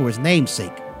slandered for his name's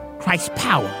sake. Christ's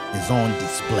power is on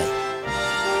display.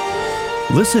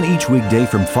 Listen each weekday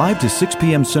from 5 to 6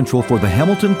 p.m. Central for the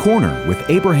Hamilton Corner with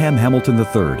Abraham Hamilton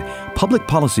III, public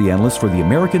policy analyst for the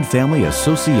American Family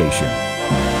Association.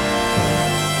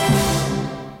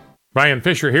 Brian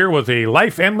Fisher here with the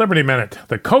Life and Liberty Minute.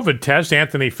 The COVID test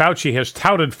Anthony Fauci has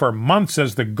touted for months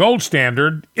as the gold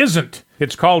standard isn't.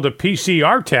 It's called a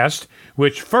PCR test,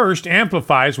 which first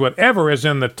amplifies whatever is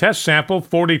in the test sample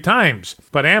 40 times.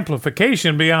 But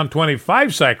amplification beyond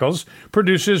 25 cycles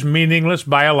produces meaningless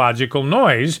biological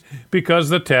noise because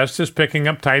the test is picking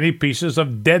up tiny pieces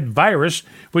of dead virus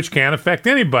which can't affect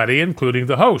anybody, including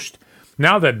the host.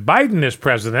 Now that Biden is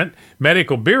president,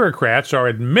 medical bureaucrats are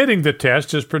admitting the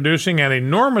test is producing an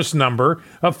enormous number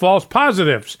of false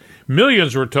positives.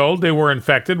 Millions were told they were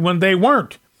infected when they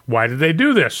weren't. Why did they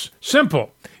do this?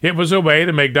 Simple. It was a way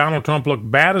to make Donald Trump look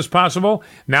bad as possible.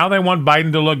 Now they want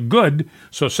Biden to look good.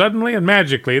 So suddenly and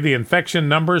magically, the infection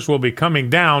numbers will be coming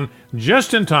down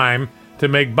just in time to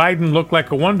make Biden look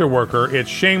like a wonder worker. It's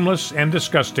shameless and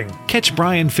disgusting. Catch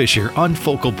Brian Fisher on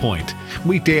Focal Point,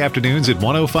 weekday afternoons at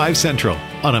 1:05 Central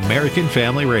on American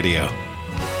Family Radio.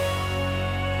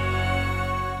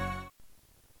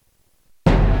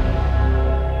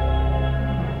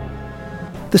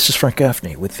 This is Frank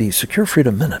Gaffney with the Secure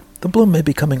Freedom Minute. The bloom may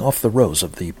be coming off the rose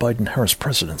of the Biden-Harris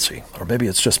presidency, or maybe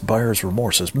it's just buyer's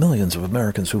remorse as millions of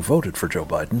Americans who voted for Joe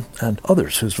Biden and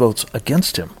others whose votes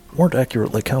against him weren't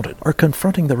accurately counted are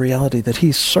confronting the reality that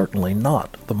he's certainly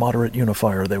not the moderate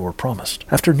unifier they were promised.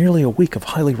 After nearly a week of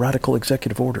highly radical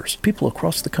executive orders, people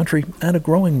across the country and a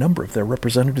growing number of their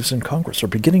representatives in Congress are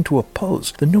beginning to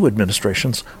oppose the new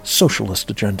administration's socialist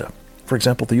agenda. For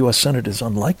example, the U.S. Senate is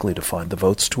unlikely to find the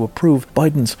votes to approve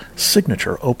Biden's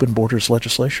signature open borders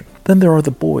legislation. Then there are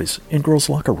the boys in girls'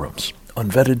 locker rooms,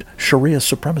 unvetted Sharia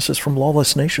supremacists from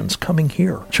lawless nations coming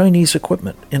here, Chinese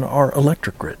equipment in our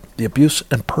electric grid, the abuse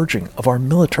and purging of our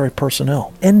military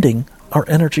personnel, ending our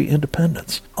energy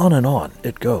independence. On and on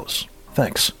it goes.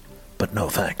 Thanks, but no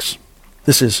thanks.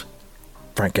 This is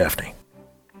Frank Gaffney.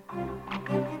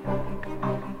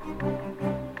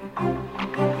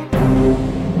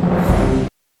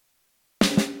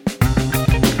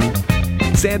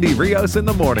 Sandy Rios in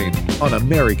the morning on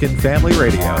American Family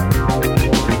Radio.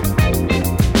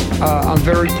 I'm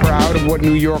very proud of what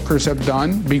New Yorkers have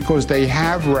done because they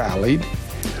have rallied.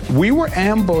 We were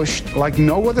ambushed like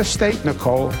no other state,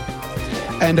 Nicole.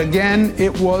 And again,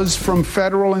 it was from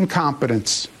federal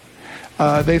incompetence.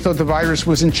 They thought the virus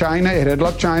was in China. It had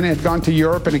left China, it had gone to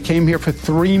Europe, and it came here for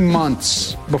 3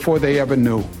 months before they ever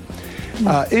knew.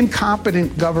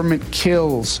 Incompetent government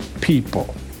kills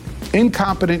people.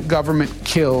 Incompetent government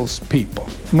kills people.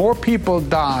 More people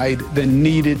died than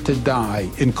needed to die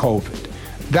in COVID.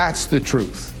 That's the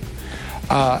truth.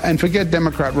 And forget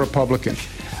Democrat, Republican.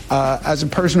 As a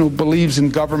person who believes in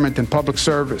government and public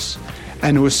service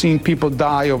and who has seen people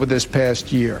die over this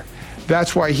past year,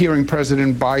 that's why hearing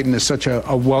President Biden is such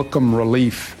a welcome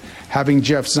relief. having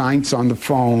Jeff Zients on the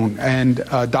phone and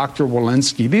Dr.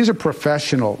 Walensky. These are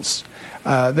professionals.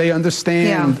 They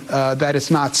understand that it's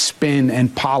not spin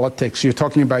and politics. You're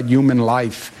talking about human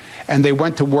life. And they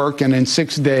went to work, and in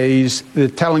 6 days, they're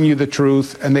telling you the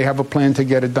truth, and they have a plan to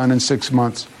get it done in 6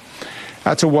 months.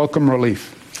 That's a welcome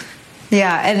relief.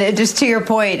 Yeah, and just to your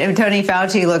point, Tony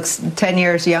Fauci looks 10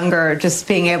 years younger, just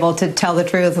being able to tell the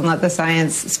truth and let the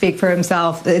science speak for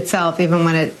itself, even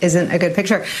when it isn't a good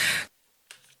picture.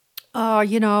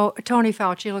 Tony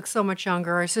Fauci looks so much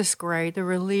younger. It's just great. The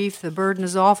relief, the burden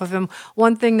is off of him.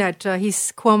 One thing that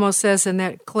Cuomo says in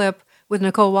that clip with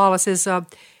Nicole Wallace is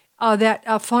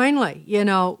that finally,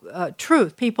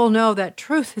 truth. People know that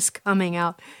truth is coming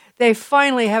out. They're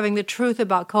finally having the truth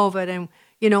about COVID. And,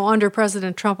 under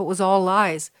President Trump, it was all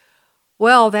lies.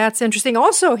 Well, that's interesting.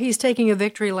 Also, he's taking a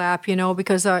victory lap,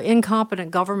 because incompetent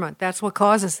government, that's what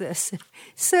causes this.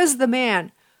 Says the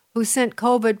man who sent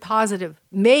COVID positive,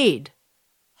 made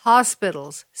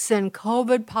hospitals send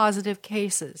COVID positive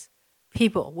cases,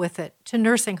 people with it, to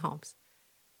nursing homes,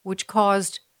 which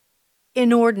caused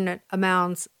inordinate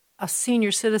amounts of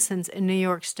senior citizens in New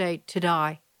York State to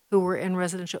die who were in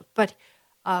residential. But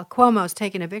Cuomo's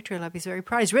taken a victory lap. He's very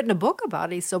proud. He's written a book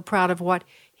about it. He's so proud of what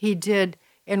he did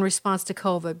in response to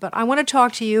COVID. But I want to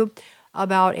talk to you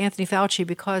about Anthony Fauci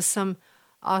because some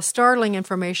startling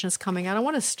information is coming out. I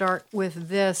want to start with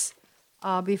this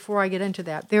before I get into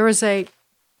that. There is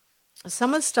some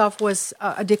of the stuff was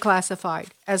declassified.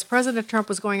 As President Trump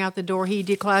was going out the door, he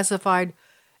declassified,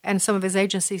 and some of his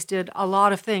agencies did a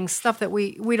lot of things, stuff that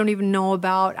we don't even know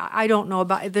about. I don't know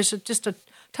about. There's just a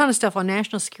ton of stuff on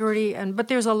national security, but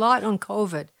there's a lot on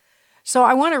COVID. So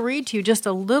I want to read to you just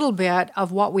a little bit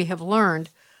of what we have learned,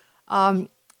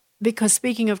 because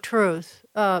speaking of truth,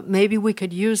 maybe we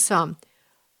could use some.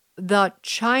 The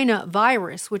China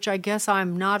virus, which I guess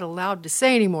I'm not allowed to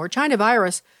say anymore, China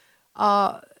virus,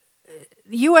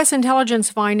 U.S. intelligence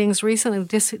findings recently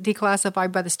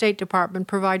declassified by the State Department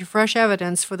provide fresh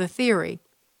evidence for the theory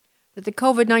that the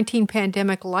COVID-19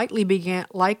 pandemic likely began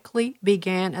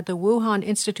at the Wuhan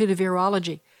Institute of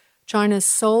Virology, China's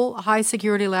sole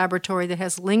high-security laboratory that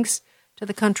has links to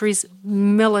the country's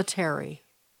military,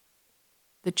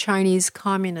 the Chinese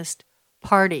Communist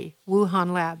Party,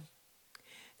 Wuhan lab.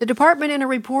 The department, in a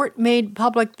report made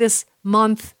public this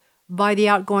month by the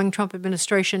outgoing Trump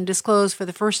administration, disclosed for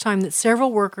the first time that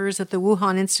several workers at the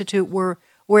Wuhan Institute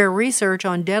where research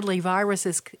on deadly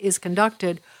viruses is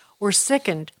conducted were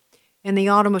sickened in the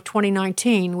autumn of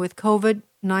 2019 with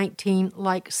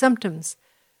COVID-19-like symptoms.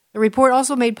 The report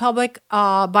also made public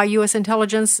by U.S.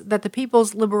 intelligence that the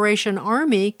People's Liberation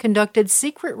Army conducted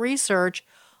secret research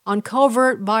on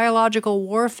covert biological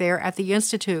warfare at the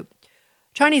Institute.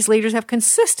 Chinese leaders have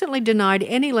consistently denied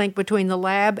any link between the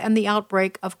lab and the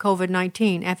outbreak of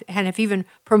COVID-19 and have even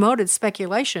promoted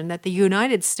speculation that the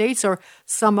United States or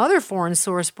some other foreign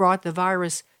source brought the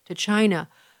virus to China.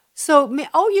 So,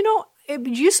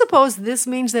 do you suppose this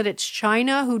means that it's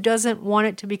China who doesn't want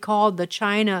it to be called the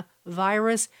China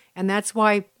virus, and that's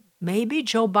why maybe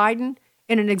Joe Biden,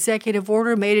 in an executive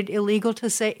order, made it illegal to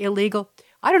say illegal?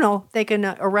 I don't know. They can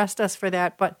arrest us for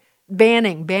that, but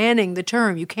banning the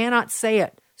term. You cannot say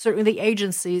it. Certainly the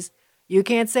agencies, you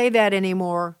can't say that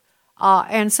anymore.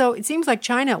 And so it seems like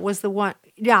China was the one.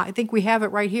 Yeah, I think we have it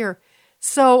right here.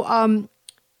 So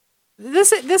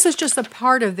this is just a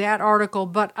part of that article,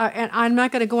 but and I'm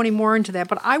not going to go any more into that.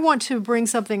 But I want to bring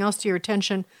something else to your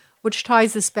attention, which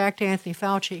ties this back to Anthony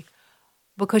Fauci,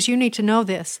 because you need to know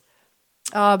this.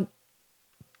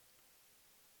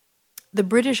 The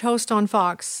British host on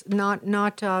Fox, not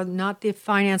the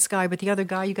finance guy, but the other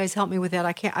guy. You guys help me with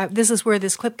that. This is where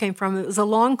this clip came from. It was a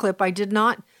long clip. I did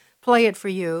not play it for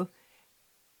you.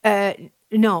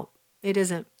 No, it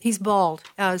isn't. He's bald.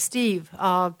 Steve.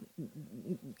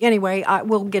 Anyway,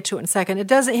 we'll get to it in a second. It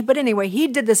doesn't. But anyway, he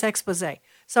did this expose,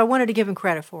 so I wanted to give him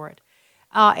credit for it.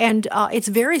 And it's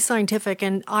very scientific.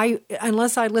 And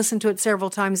unless I listened to it several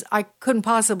times, I couldn't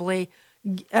possibly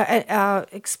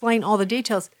explain all the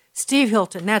details. Steve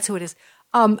Hilton, that's who it is.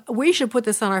 We should put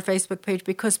this on our Facebook page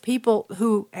because people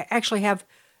who actually have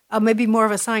maybe more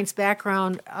of a science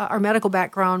background or medical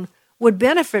background would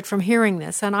benefit from hearing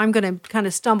this. And I'm going to kind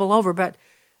of stumble over, but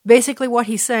basically what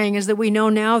he's saying is that we know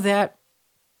now that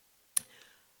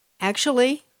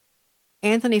actually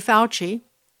Anthony Fauci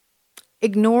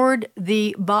ignored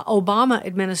the Obama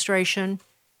administration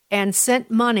and sent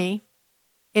money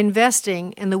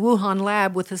investing in the Wuhan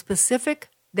lab with a specific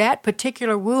that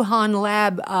particular Wuhan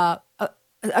lab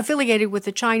affiliated with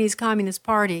the Chinese Communist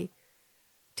Party,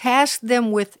 tasked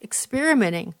them with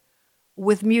experimenting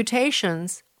with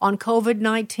mutations on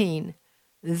COVID-19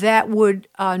 that would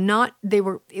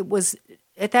it was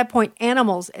at that point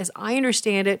animals, as I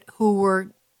understand it, who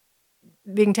were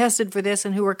being tested for this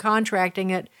and who were contracting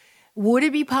it. Would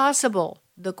it be possible,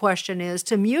 the question is,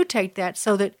 to mutate that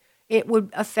so that it would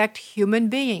affect human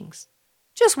beings?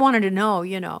 Just wanted to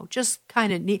know, just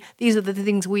kind of these are the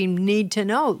things we need to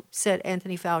know, said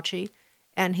Anthony Fauci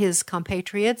and his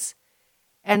compatriots.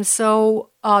 And so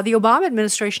the Obama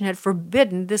administration had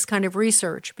forbidden this kind of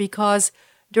research because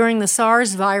during the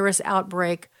SARS virus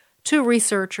outbreak, 2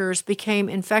 researchers became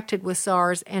infected with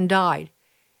SARS and died.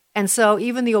 And so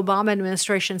even the Obama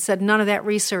administration said, none of that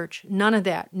research, none of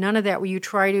that where you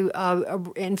try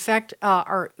to infect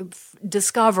or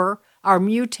discover or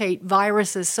mutate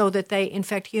viruses so that they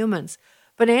infect humans.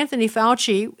 But Anthony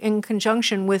Fauci, in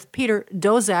conjunction with Peter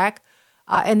Daszak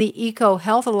and the Eco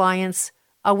Health Alliance,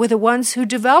 were the ones who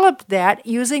developed that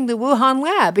using the Wuhan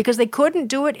lab because they couldn't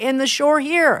do it in the shore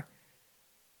here.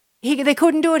 They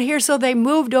couldn't do it here, so they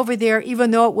moved over there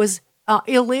even though it was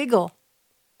illegal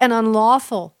and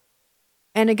unlawful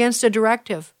and against a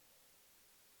directive.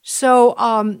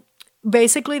 So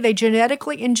basically, they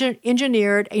genetically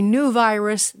engineered a new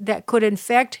virus that could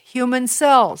infect human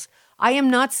cells. I am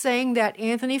not saying that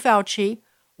Anthony Fauci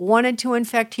wanted to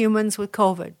infect humans with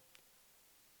COVID.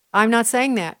 I'm not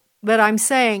saying that, but I'm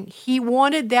saying he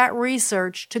wanted that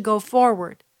research to go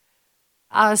forward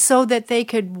so that they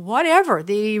could, whatever.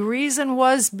 The reason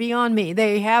was beyond me.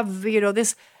 They have,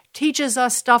 this teaches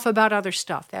us stuff about other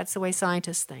stuff. That's the way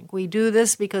scientists think. We do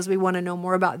this because we want to know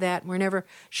more about that, and we're never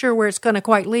sure where it's going to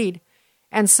quite lead.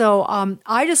 And so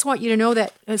I just want you to know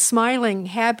that smiling,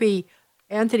 happy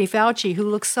Anthony Fauci, who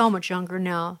looks so much younger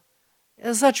now,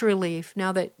 is such a relief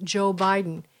now that Joe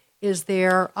Biden is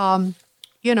there,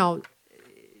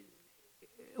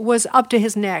 was up to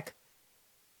his neck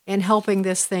in helping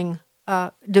this thing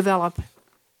develop.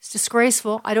 It's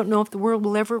disgraceful. I don't know if the world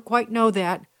will ever quite know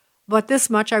that. But this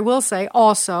much I will say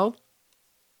also,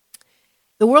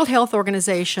 the World Health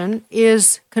Organization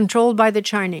is controlled by the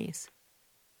Chinese.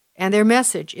 And their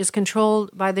message is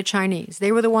controlled by the Chinese.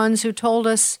 They were the ones who told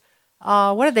us,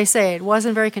 what did they say? It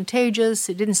wasn't very contagious.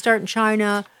 It didn't start in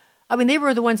China. I mean, they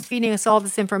were the ones feeding us all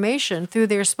this information through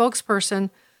their spokesperson,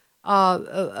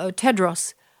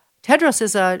 Tedros. Tedros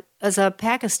is a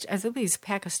Pakistan. I think he's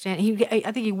Pakistani.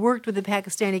 I think he worked with the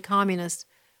Pakistani communists.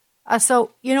 So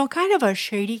kind of a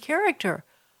shady character,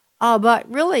 but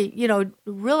really,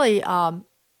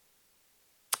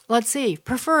 let's see,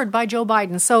 preferred by Joe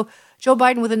Biden. So Joe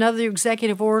Biden, with another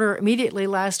executive order immediately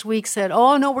last week, said,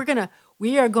 "Oh no,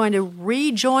 we are going to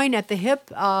rejoin at the hip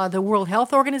the World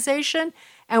Health Organization,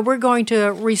 and we're going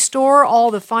to restore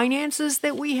all the finances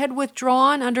that we had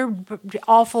withdrawn under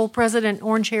awful President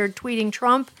orange-haired tweeting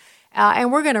Trump,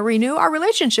 and we're going to renew our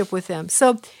relationship with them."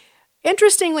 So,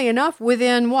 interestingly enough,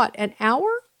 within an hour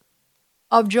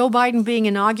of Joe Biden being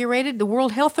inaugurated, the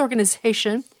World Health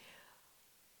Organization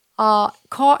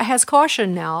has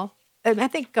cautioned now. And I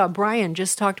think Brian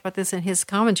just talked about this in his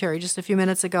commentary just a few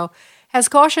minutes ago, has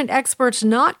cautioned experts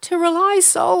not to rely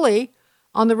solely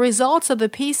on the results of the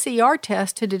PCR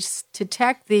test to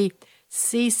detect the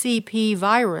CCP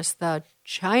virus, the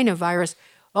China virus.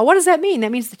 Well, what does that mean?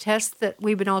 That means the tests that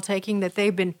we've been all taking, that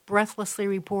they've been breathlessly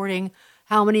reporting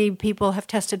how many people have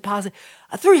tested positive.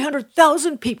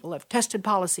 300,000 people have tested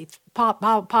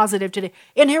positive today.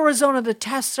 In Arizona, the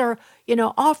tests are,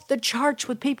 off the charts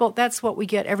with people. That's what we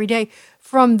get every day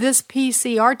from this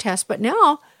PCR test. But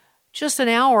now, just an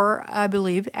hour, I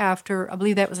believe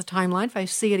that was a timeline. If I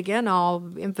see it again,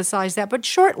 I'll emphasize that. But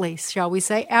shortly, shall we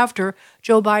say, after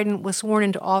Joe Biden was sworn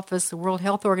into office, the World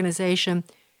Health Organization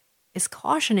is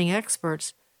cautioning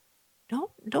experts,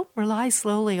 don't rely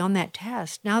slowly on that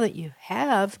test. Now that you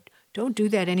have, don't do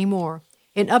that anymore.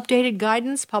 In updated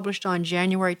guidance published on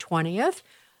January 20th,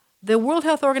 the World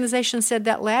Health Organization said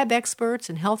that lab experts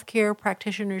and healthcare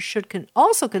practitioners should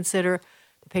also consider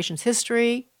the patient's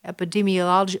history,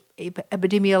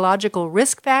 epidemiological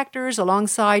risk factors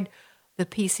alongside the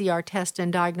PCR test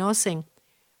and diagnosing.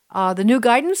 The new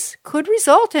guidance could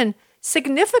result in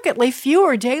significantly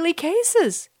fewer daily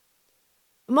cases.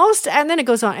 And then it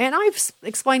goes on, and I've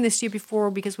explained this to you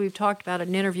before because we've talked about it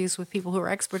in interviews with people who are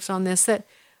experts on this, that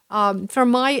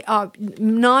from my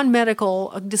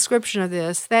non-medical description of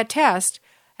this, that test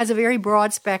has a very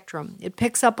broad spectrum. It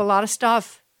picks up a lot of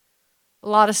stuff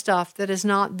that is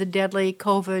not the deadly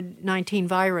COVID-19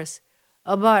 virus.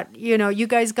 But, you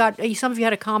guys some of you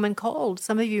had a common cold.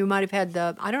 Some of you might have had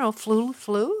flu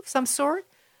of some sort,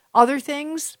 other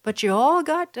things, but you all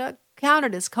got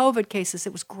counted as COVID cases.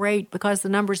 It was great because the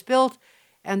numbers built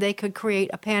and they could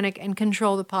create a panic and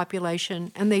control the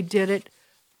population, and they did it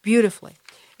beautifully.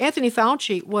 Anthony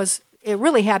Fauci was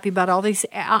really happy about all these.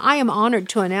 I am honored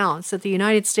to announce that the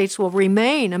United States will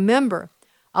remain a member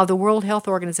of the World Health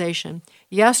Organization.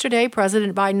 Yesterday,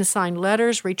 President Biden signed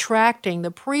letters retracting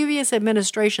the previous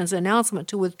administration's announcement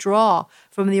to withdraw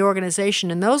from the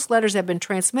organization, and those letters have been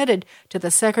transmitted to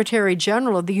the Secretary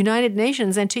General of the United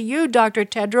Nations and to you, Dr.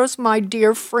 Tedros, my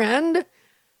dear friend.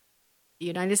 The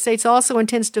United States also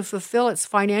intends to fulfill its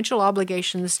financial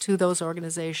obligations to those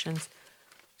organizations.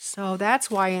 So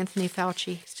that's why Anthony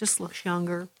Fauci just looks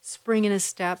younger, spring in his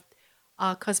step,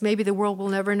 because maybe the world will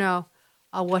never know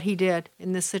what he did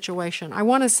in this situation. I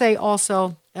want to say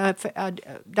also, Dr.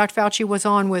 Fauci was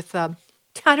on with, I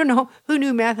don't know who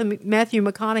knew Matthew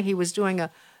McConaughey was doing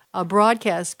a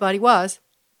broadcast, but he was.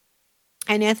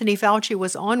 And Anthony Fauci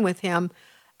was on with him.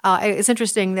 It's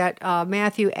interesting that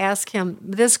Matthew asked him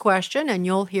this question, and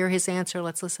you'll hear his answer.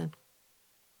 Let's listen.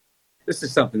 This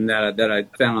is something that I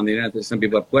found on the internet that some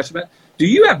people have questioned about. Do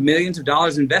you have millions of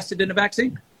dollars invested in a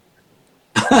vaccine?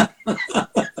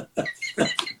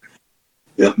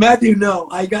 Matthew, no,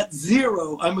 I got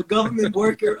zero. I'm a government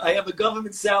worker. I have a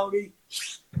government salary.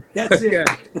 That's it.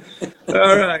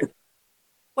 All right.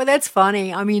 Well, that's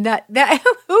funny. I mean,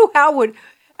 how would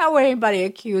anybody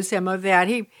accuse him of that?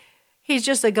 He's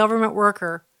just a government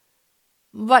worker.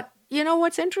 But you know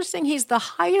what's interesting? He's the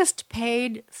highest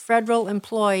paid federal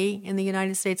employee in the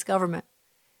United States government.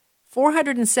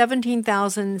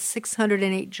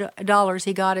 $417,608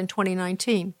 he got in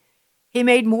 2019. He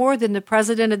made more than the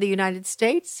President of the United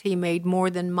States. He made more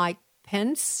than Mike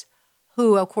Pence,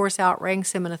 who, of course,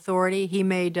 outranks him in authority. He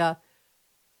made, more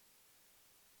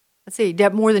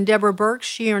than Deborah Birx.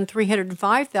 She earned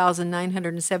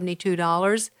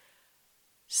 $305,972.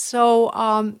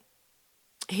 So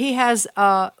he has,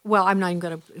 I'm not even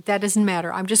going to, that doesn't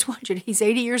matter. I'm just watching. He's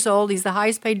 80 years old. He's the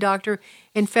highest paid doctor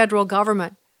in federal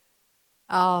government,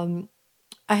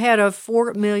 ahead of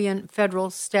 4 million federal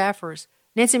staffers.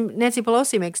 Nancy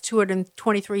Pelosi makes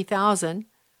 $223,000.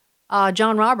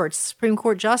 John Roberts, Supreme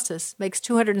Court Justice, makes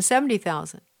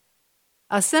 $270,000.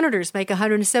 Senators make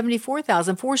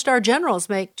 $174,000. 4-star generals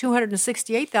make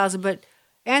 $268,000. But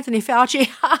Anthony Fauci,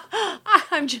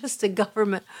 I'm just a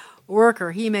government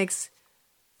worker. He makes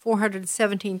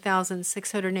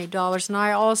 $417,608. And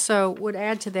I also would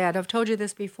add to that, I've told you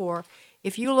this before,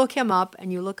 if you look him up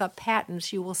and you look up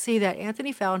patents, you will see that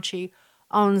Anthony Fauci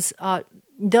owns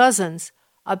dozens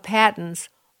of patents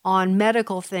on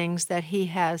medical things that he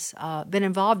has been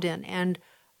involved in. And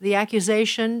the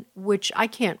accusation, which I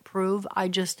can't prove, I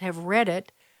just have read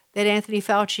it, that Anthony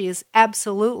Fauci is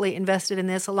absolutely invested in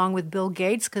this along with Bill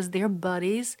Gates because they're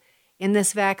buddies in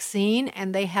this vaccine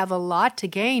and they have a lot to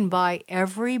gain by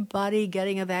everybody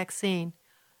getting a vaccine.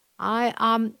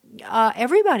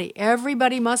 Everybody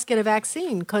must get a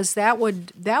vaccine because that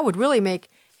would really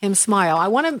make him smile. I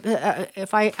want to,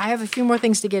 I have a few more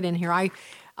things to get in here.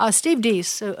 Steve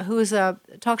Deese, who is a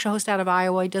talk show host out of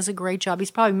Iowa, he does a great job. He's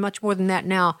probably much more than that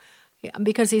now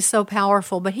because he's so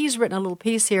powerful. But he's written a little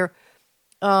piece here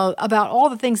about all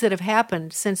the things that have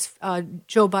happened since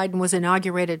Joe Biden was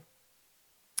inaugurated.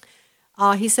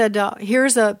 He said,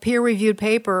 here's a peer-reviewed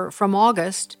paper from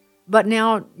August, but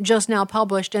just now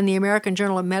published in the American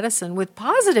Journal of Medicine with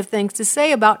positive things to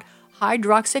say about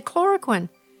hydroxychloroquine.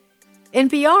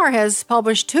 NPR has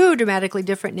published 2 dramatically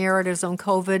different narratives on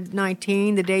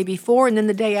COVID-19 the day before and then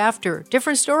the day after.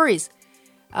 Different stories.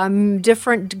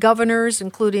 Different governors,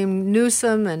 including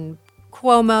Newsom and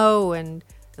Cuomo and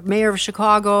the mayor of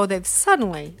Chicago, they've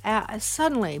suddenly,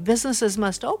 businesses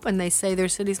must open. They say their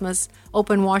cities must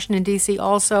open. Washington, D.C.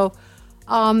 also.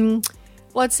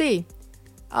 Let's see.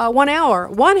 1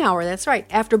 hour, that's right.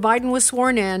 After Biden was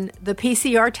sworn in, the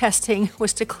PCR testing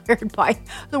was declared by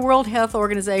the World Health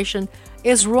Organization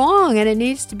is wrong and it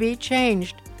needs to be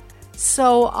changed.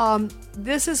 So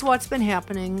this is what's been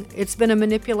happening. It's been a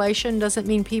manipulation. Doesn't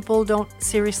mean people don't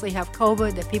seriously have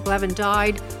COVID, that people haven't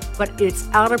died, but it's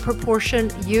out of proportion,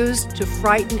 used to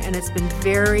frighten, and it's been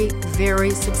very, very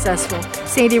successful.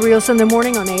 Sandy Rios in the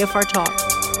morning on AFR Talk.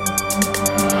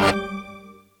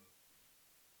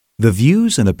 The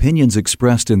views and opinions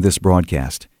expressed in this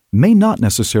broadcast may not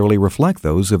necessarily reflect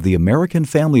those of the American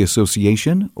Family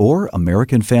Association or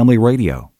American Family Radio.